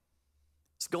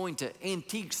 It's going to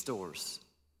antique stores.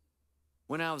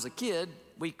 When I was a kid,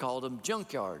 we called them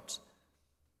junkyards.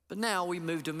 But now we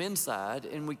moved them inside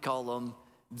and we call them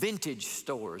vintage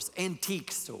stores,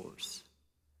 antique stores.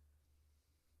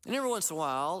 And every once in a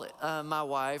while, my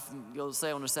wife will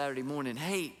say on a Saturday morning,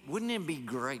 hey, wouldn't it be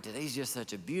great? Today's just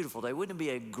such a beautiful day. Wouldn't it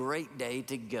be a great day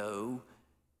to go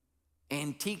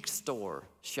antique store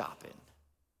shopping?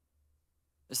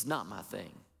 It's not my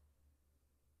thing,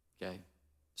 okay?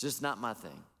 It's just not my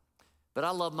thing. But I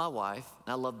love my wife,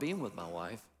 and I love being with my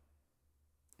wife,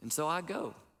 and so I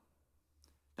go.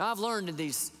 Now, I've learned in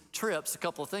these trips a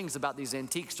couple of things about these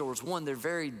antique stores. One, they're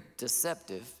very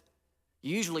deceptive.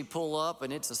 You usually pull up,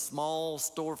 and it's a small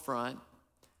storefront,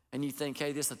 and you think,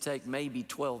 hey, this will take maybe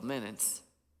 12 minutes.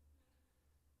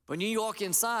 When you walk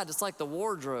inside, it's like the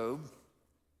wardrobe.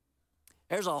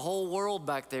 There's a whole world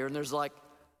back there, and there's like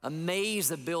a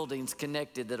maze of buildings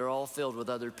connected that are all filled with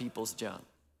other people's junk.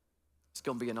 It's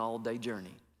going to be an all-day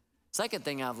journey. Second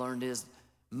thing I've learned is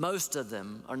most of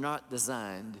them are not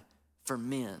designed for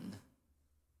men.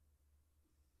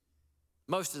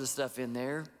 Most of the stuff in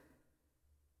there,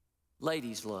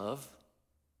 ladies love,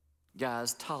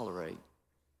 guys tolerate.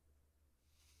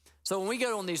 So when we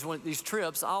go on these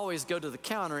trips, I always go to the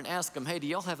counter and ask them, hey, do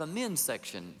y'all have a men's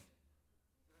section?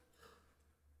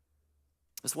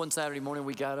 This one Saturday morning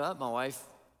we got up, my wife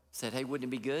said, hey, wouldn't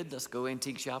it be good? Let's go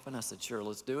antique shopping. I said, sure,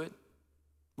 let's do it.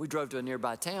 We drove to a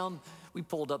nearby town. We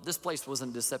pulled up. This place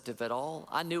wasn't deceptive at all.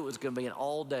 I knew it was going to be an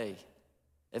all-day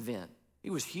event.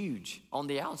 It was huge on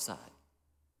the outside.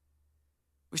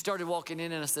 We started walking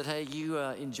in, and I said, hey, you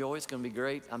enjoy. It's going to be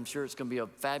great. I'm sure it's going to be a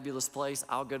fabulous place.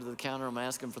 I'll go to the counter. I'm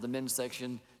asking for the men's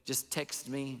section. Just text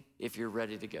me if you're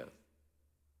ready to go.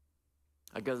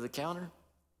 I go to the counter.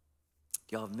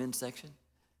 Do y'all have a men's section?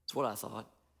 That's what I thought.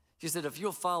 She said, if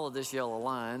you'll follow this yellow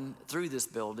line through this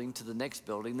building to the next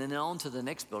building, then on to the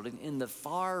next building, in the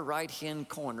far right-hand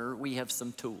corner, we have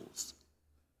some tools.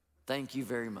 Thank you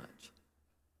very much.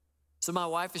 So my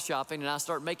wife is shopping, and I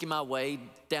start making my way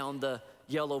down the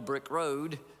yellow brick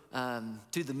road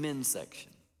to the men's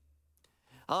section.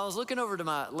 I was looking over to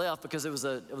my left because it was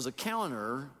a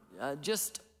counter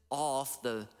just off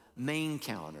the main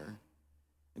counter,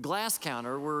 a glass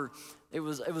counter where it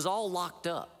was all locked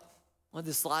up. With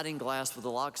the sliding glass with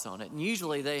the locks on it. And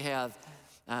usually they have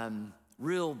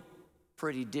real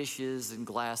pretty dishes and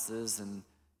glasses and,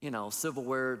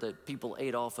 silverware that people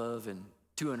ate off of and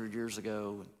 200 years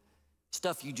ago, and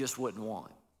stuff you just wouldn't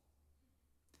want.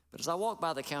 But as I walked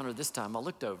by the counter this time, I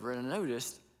looked over and I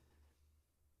noticed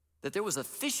that there was a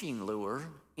fishing lure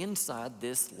inside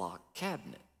this locked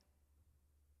cabinet.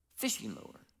 Fishing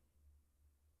lure.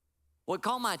 What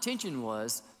caught my attention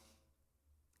was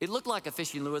it looked like a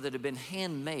fishing lure that had been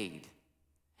handmade.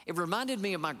 It reminded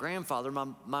me of my grandfather,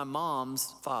 my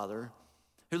mom's father,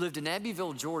 who lived in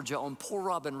Abbeville, Georgia on Poor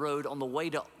Robin Road on the way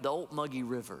to the Old Muggy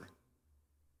River.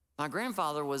 My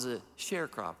grandfather was a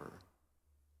sharecropper,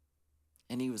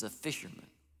 and he was a fisherman.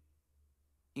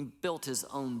 He built his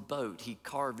own boat. He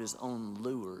carved his own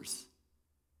lures.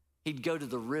 He'd go to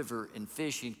the river and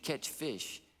fish and catch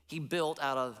fish. He built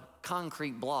out of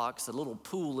concrete blocks a little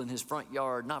pool in his front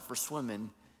yard, not for swimming.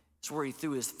 It's where he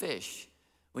threw his fish.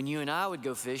 When you and I would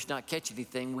go fish, not catch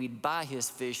anything, we'd buy his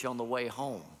fish on the way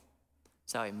home.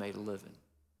 That's how he made a living.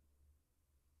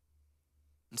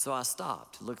 And so I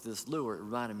stopped to look at this lure. It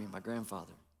reminded me of my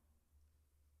grandfather.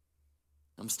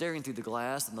 I'm staring through the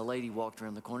glass, and the lady walked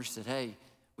around the corner. She said, "Hey,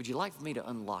 would you like for me to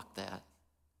unlock that?"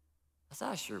 I said,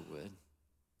 "I sure would."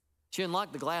 She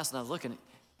unlocked the glass, and I was looking,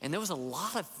 and there was a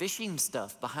lot of fishing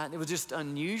stuff behind. It was just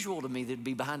unusual to me that it'd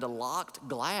be behind a locked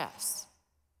glass.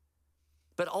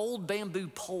 But old bamboo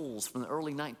poles from the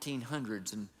early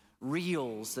 1900s and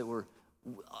reels that were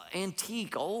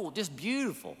antique, old, just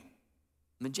beautiful,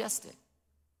 majestic.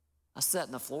 I sat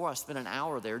on the floor. I spent an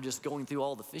hour there just going through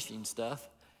all the fishing stuff.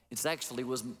 It actually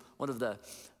was one of the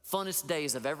funnest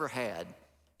days I've ever had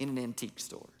in an antique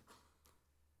store.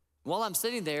 While I'm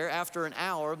sitting there, after an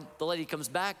hour, the lady comes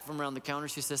back from around the counter.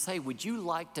 She says, "Hey, would you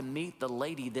like to meet the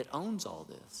lady that owns all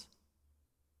this?"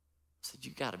 I said,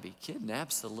 "You got to be kidding."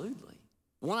 Absolutely.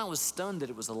 One, I was stunned that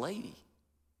it was a lady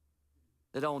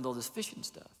that owned all this fishing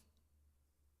stuff.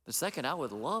 The second, I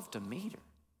would love to meet her.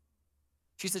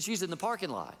 She said she's in the parking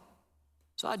lot.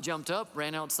 So I jumped up,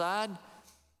 ran outside, and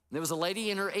there was a lady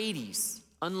in her 80s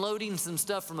unloading some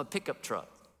stuff from a pickup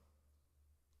truck.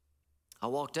 I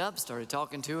walked up, started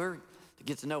talking to her to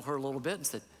get to know her a little bit, and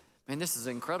said, "Man, this is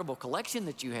an incredible collection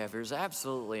that you have here. It's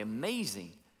absolutely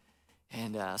amazing."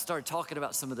 And I started talking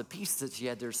about some of the pieces that she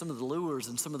had there, some of the lures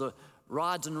and some of the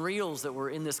rods and reels that were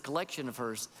in this collection of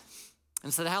hers.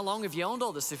 And said, "How long have you owned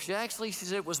all this?" She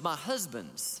said, "It was my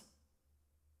husband's."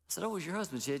 I said, "Oh, it was your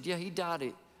husband's?" She said, "Yeah, he died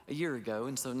a year ago,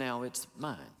 and so now it's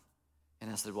mine."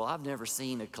 And I said, "Well, I've never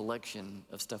seen a collection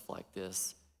of stuff like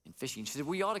this in fishing." She said,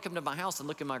 "Well, you ought to come to my house and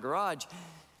look in my garage.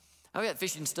 I've got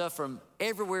fishing stuff from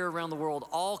everywhere around the world,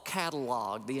 all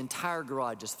cataloged. The entire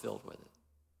garage is filled with it."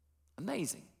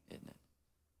 Amazing, isn't it?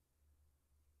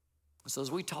 So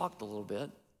as we talked a little bit,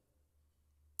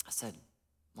 I said,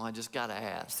 "Well, I just got to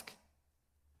ask.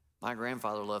 My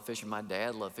grandfather loved fishing. My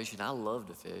dad loved fishing. I love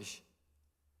to fish.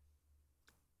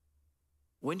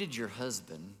 When did your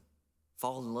husband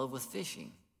fall in love with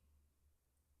fishing?"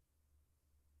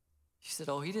 She said,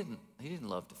 "Oh, he didn't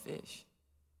love to fish.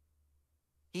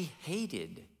 He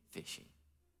hated fishing.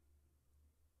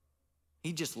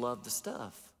 He just loved the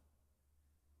stuff."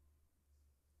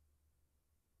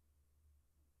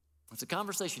 As the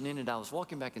conversation ended, I was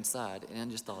walking back inside, and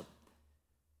I just thought,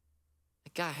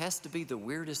 that guy has to be the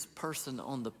weirdest person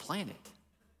on the planet.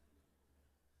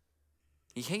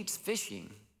 He hates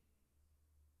fishing,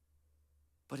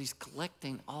 but he's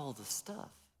collecting all the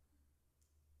stuff.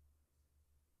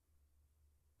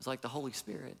 It's like the Holy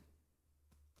Spirit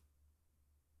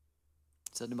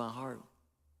said to my heart,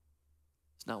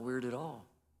 "It's not weird at all.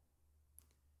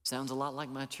 Sounds a lot like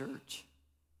my church.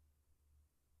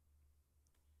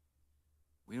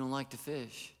 We don't like to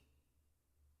fish.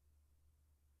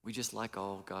 We just like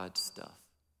all God's stuff."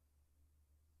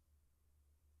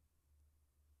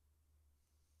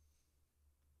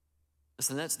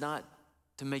 Listen, that's not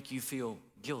to make you feel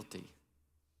guilty.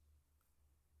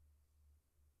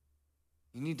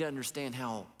 You need to understand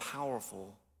how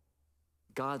powerful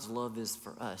God's love is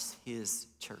for us, His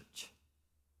church,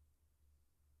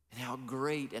 and how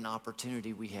great an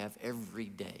opportunity we have every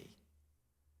day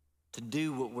to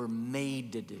do what we're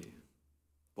made to do,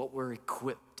 what we're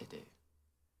equipped to do.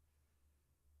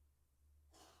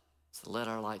 So let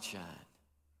our light shine.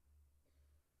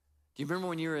 Do you remember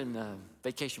when you were in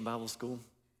Vacation Bible School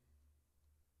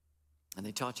and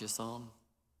they taught you a song?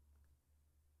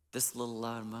 "This little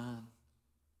light of mine,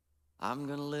 I'm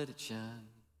gonna let it shine.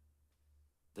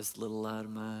 This little light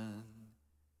of mine,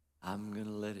 I'm gonna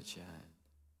let it shine."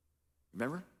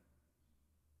 Remember?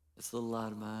 "This little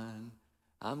light of mine,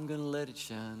 I'm gonna let it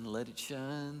shine, let it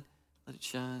shine, let it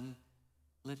shine,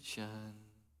 let it shine."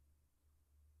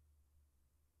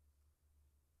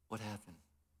 What happened?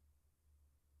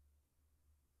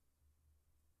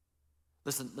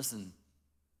 Listen.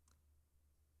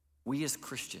 We as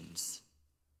Christians,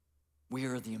 we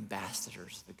are the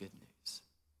ambassadors of the good news.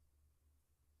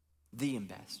 The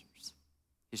ambassadors,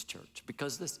 his church.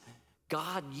 Because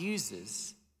God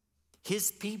uses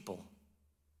his people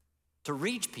to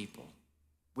reach people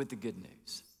with the good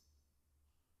news.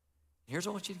 Here's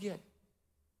what I want you to get.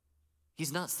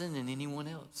 He's not sending anyone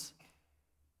else.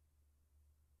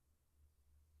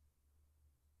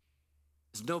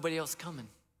 There's nobody else coming.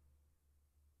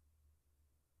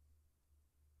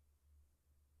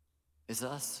 It's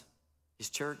us, his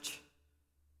church.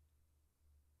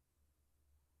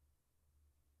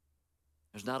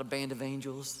 There's not a band of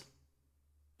angels.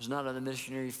 There's not a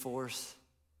missionary force.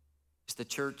 It's the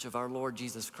church of our Lord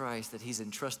Jesus Christ that he's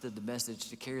entrusted the message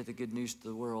to carry the good news to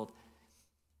the world.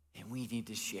 And we need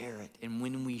to share it. And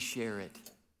when we share it,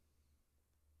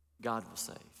 God will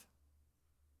save.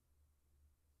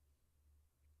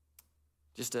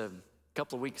 Just a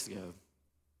couple of weeks ago,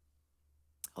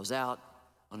 I was out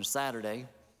on a Saturday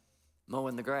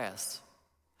mowing the grass.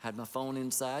 Had my phone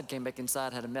inside, came back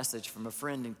inside, had a message from a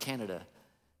friend in Canada,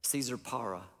 Caesar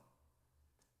Para.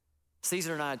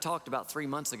 Caesar and I had talked about 3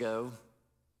 months ago,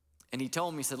 and he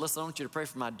told me, he said, listen, I want you to pray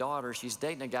for my daughter. She's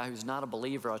dating a guy who's not a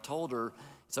believer. I told her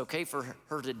it's okay for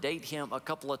her to date him a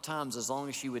couple of times as long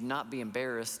as she would not be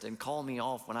embarrassed and call me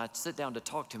off when I sit down to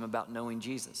talk to him about knowing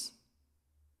Jesus.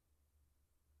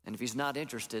 And if he's not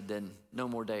interested, then no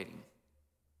more dating.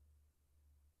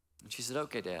 And she said,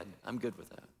 okay, Dad, I'm good with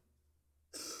that.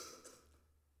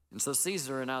 And so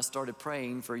Caesar and I started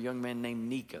praying for a young man named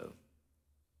Nico.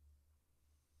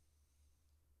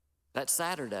 That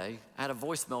Saturday, I had a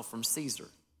voicemail from Caesar.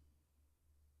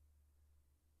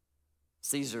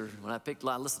 Caesar, when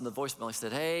I listened to the voicemail, he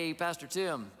said, hey, Pastor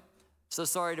Tim, so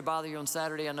sorry to bother you on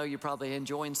Saturday. I know you're probably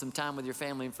enjoying some time with your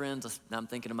family and friends. And I'm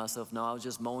thinking to myself, no, I was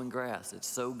just mowing grass. It's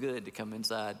so good to come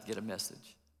inside and get a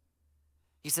message.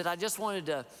 He said, I just wanted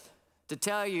to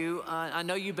tell you, I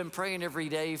know you've been praying every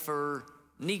day for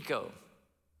Nico.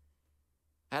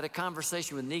 I had a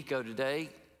conversation with Nico today,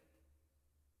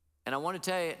 and I want to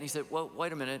tell you, and he said, well,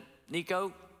 wait a minute,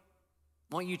 Nico,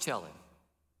 why don't you tell him?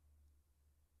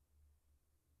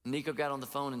 Nico got on the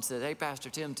phone and said, hey, Pastor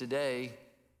Tim, today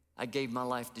I gave my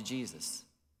life to Jesus.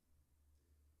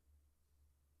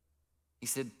 He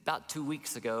said, about 2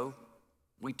 weeks ago,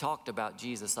 we talked about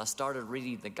Jesus. I started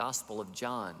reading the Gospel of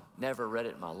John, never read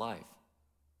it in my life.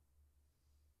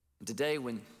 And today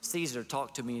when Caesar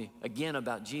talked to me again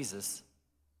about Jesus,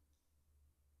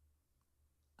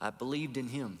 I believed in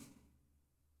him.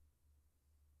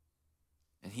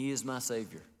 And he is my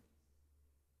Savior.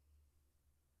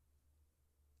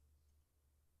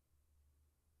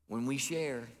 When we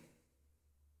share,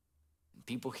 and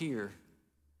people hear,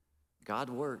 God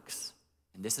works.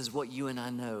 And this is what you and I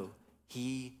know.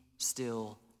 He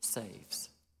still saves.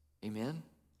 Amen?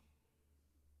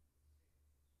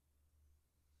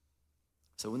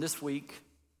 So in this week,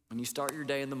 when you start your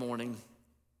day in the morning,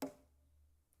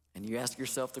 and you ask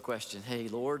yourself the question, hey,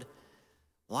 Lord,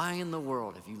 why in the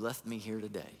world have you left me here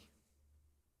today?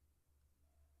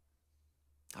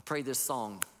 I pray this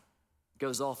song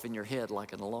goes off in your head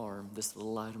like an alarm. This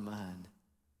little light of mine,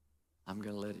 I'm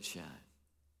going to let it shine.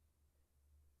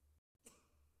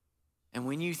 And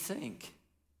when you think,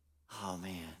 oh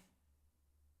man,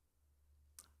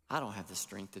 I don't have the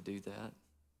strength to do that.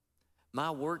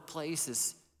 My workplace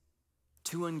is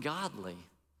too ungodly.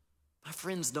 My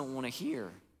friends don't want to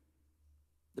hear.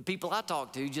 The people I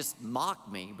talk to just mock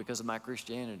me because of my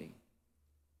Christianity.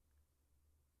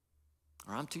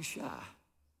 Or I'm too shy.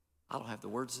 I don't have the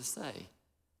words to say.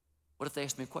 What if they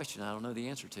ask me a question I don't know the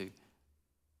answer to?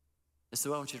 This is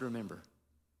what I want you to remember.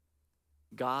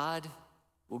 God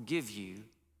will give you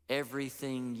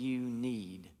everything you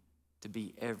need to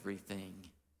be everything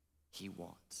he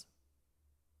wants.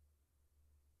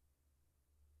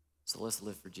 So let's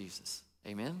live for Jesus.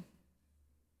 Amen?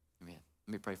 Amen.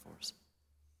 Let me pray for us.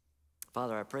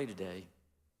 Father, I pray today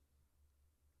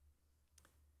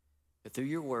that through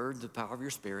your word, the power of your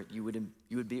Spirit, you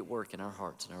would be at work in our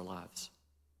hearts and our lives.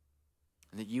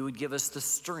 And that you would give us the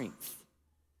strength,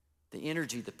 the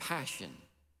energy, the passion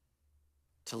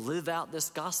to live out this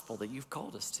gospel that you've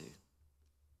called us to.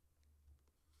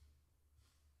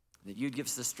 That you'd give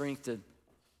us the strength to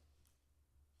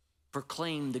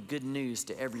proclaim the good news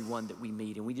to everyone that we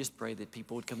meet. And we just pray that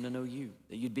people would come to know you,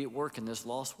 that you'd be at work in this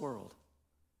lost world.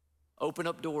 Open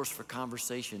up doors for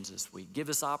conversations this week. Give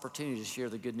us opportunity to share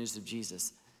the good news of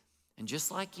Jesus. And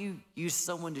just like you use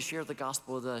someone to share the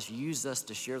gospel with us, use us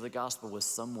to share the gospel with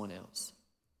someone else.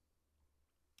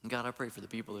 And God, I pray for the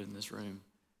people that are in this room.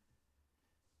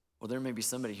 Well, there may be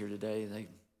somebody here today, they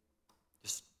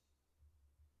just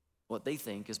what they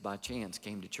think is by chance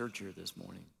came to church here this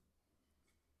morning.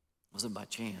 It wasn't by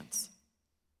chance.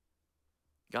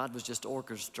 God was just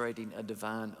orchestrating a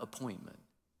divine appointment.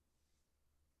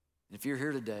 And if you're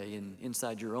here today and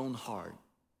inside your own heart,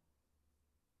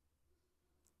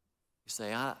 you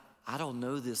say, I don't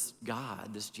know this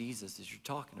God, this Jesus that you're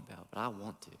talking about, but I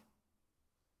want to.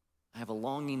 I have a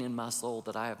longing in my soul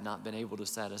that I have not been able to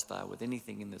satisfy with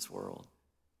anything in this world.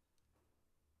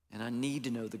 And I need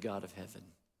to know the God of heaven.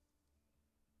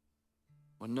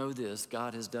 Well, know this,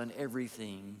 God has done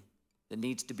everything that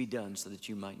needs to be done so that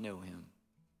you might know him.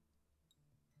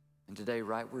 And today,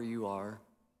 right where you are,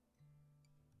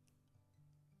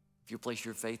 if you place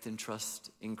your faith and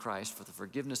trust in Christ for the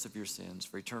forgiveness of your sins,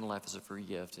 for eternal life as a free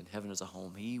gift, and heaven as a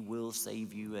home, he will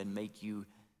save you and make you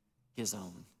his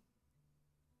own.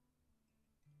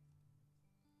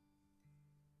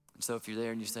 And so if you're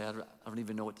there and you say, I don't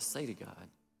even know what to say to God,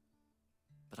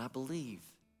 but I believe.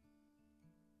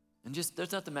 And just,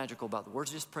 there's nothing magical about the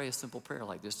words. Just pray a simple prayer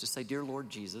like this. Just say, Dear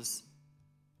Lord Jesus,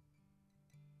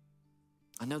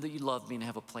 I know that you love me and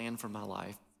have a plan for my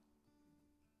life,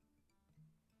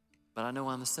 but I know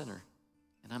I'm a sinner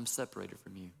and I'm separated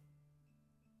from you.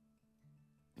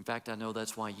 In fact, I know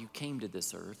that's why you came to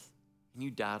this earth and you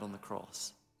died on the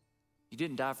cross. You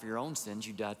didn't die for your own sins,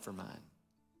 you died for mine.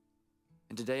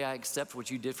 And today I accept what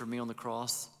you did for me on the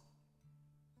cross,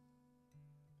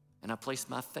 and I place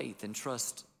my faith and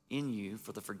trust in you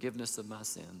for the forgiveness of my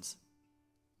sins,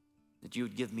 that you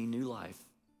would give me new life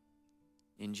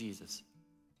in Jesus.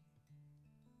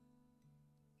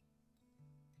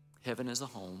 Heaven is a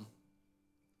home,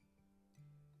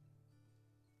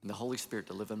 and the Holy Spirit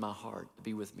to live in my heart, to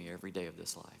be with me every day of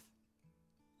this life.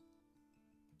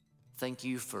 Thank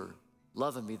you for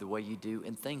loving me the way you do,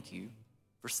 and thank you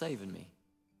for saving me.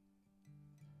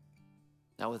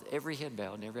 Now, with every head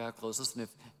bowed and every eye closed, listen, if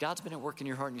God's been at work in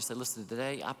your heart and you say, listen,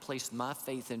 today I placed my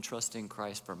faith and trust in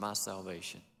Christ for my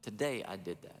salvation. Today I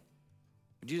did that.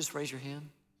 Would you just raise your hand?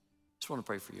 I just want to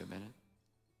pray for you a minute.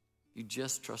 You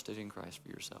just trusted in Christ for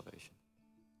your salvation.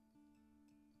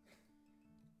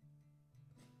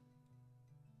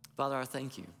 Father, I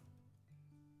thank you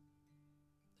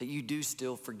that you do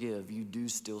still forgive, you do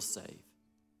still save.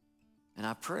 And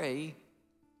I pray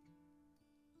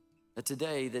that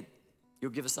today that you'll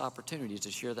give us opportunities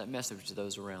to share that message to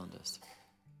those around us.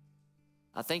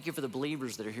 I thank you for the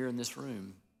believers that are here in this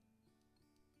room.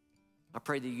 I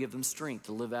pray that you give them strength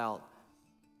to live out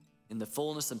in the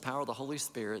fullness and power of the Holy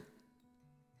Spirit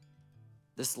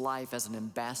this life as an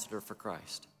ambassador for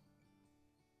Christ.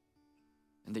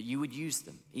 And that you would use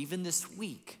them, even this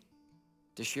week,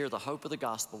 to share the hope of the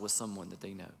gospel with someone that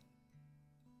they know.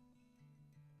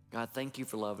 God, thank you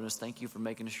for loving us. Thank you for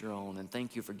making us your own. And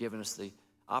thank you for giving us the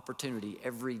opportunity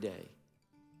every day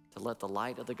to let the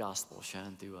light of the gospel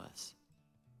shine through us.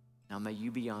 Now may you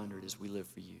be honored as we live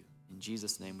for you. In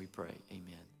Jesus' name we pray,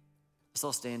 amen. Let's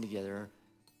all stand together.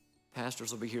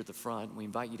 Pastors will be here at the front. We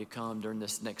invite you to come during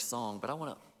this next song, but I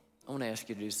want to ask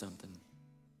you to do something.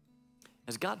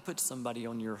 Has God put somebody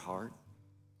on your heart?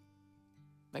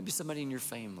 Maybe somebody in your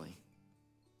family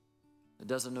that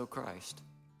doesn't know Christ.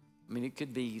 I mean, it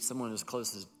could be someone as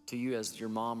close to you as your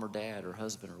mom or dad or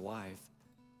husband or wife,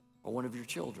 or one of your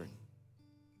children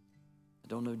that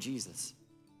don't know Jesus.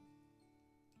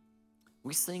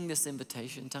 We sing this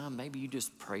invitation time. Maybe you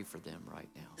just pray for them right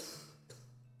now.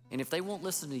 And if they won't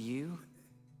listen to you,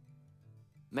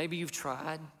 maybe you've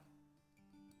tried.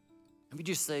 Maybe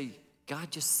just say, God,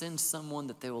 just send someone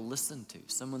that they will listen to,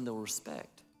 someone they'll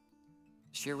respect.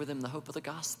 Share with them the hope of the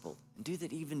gospel, and do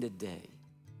that even today.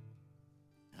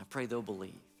 And I pray they'll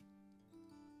believe.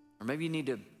 Or maybe you need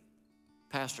a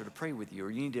pastor to pray with you,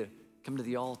 or you need to come to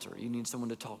the altar. You need someone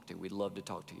to talk to. We'd love to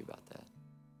talk to you about that.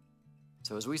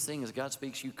 So as we sing, as God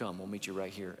speaks, you come. We'll meet you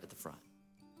right here at the front.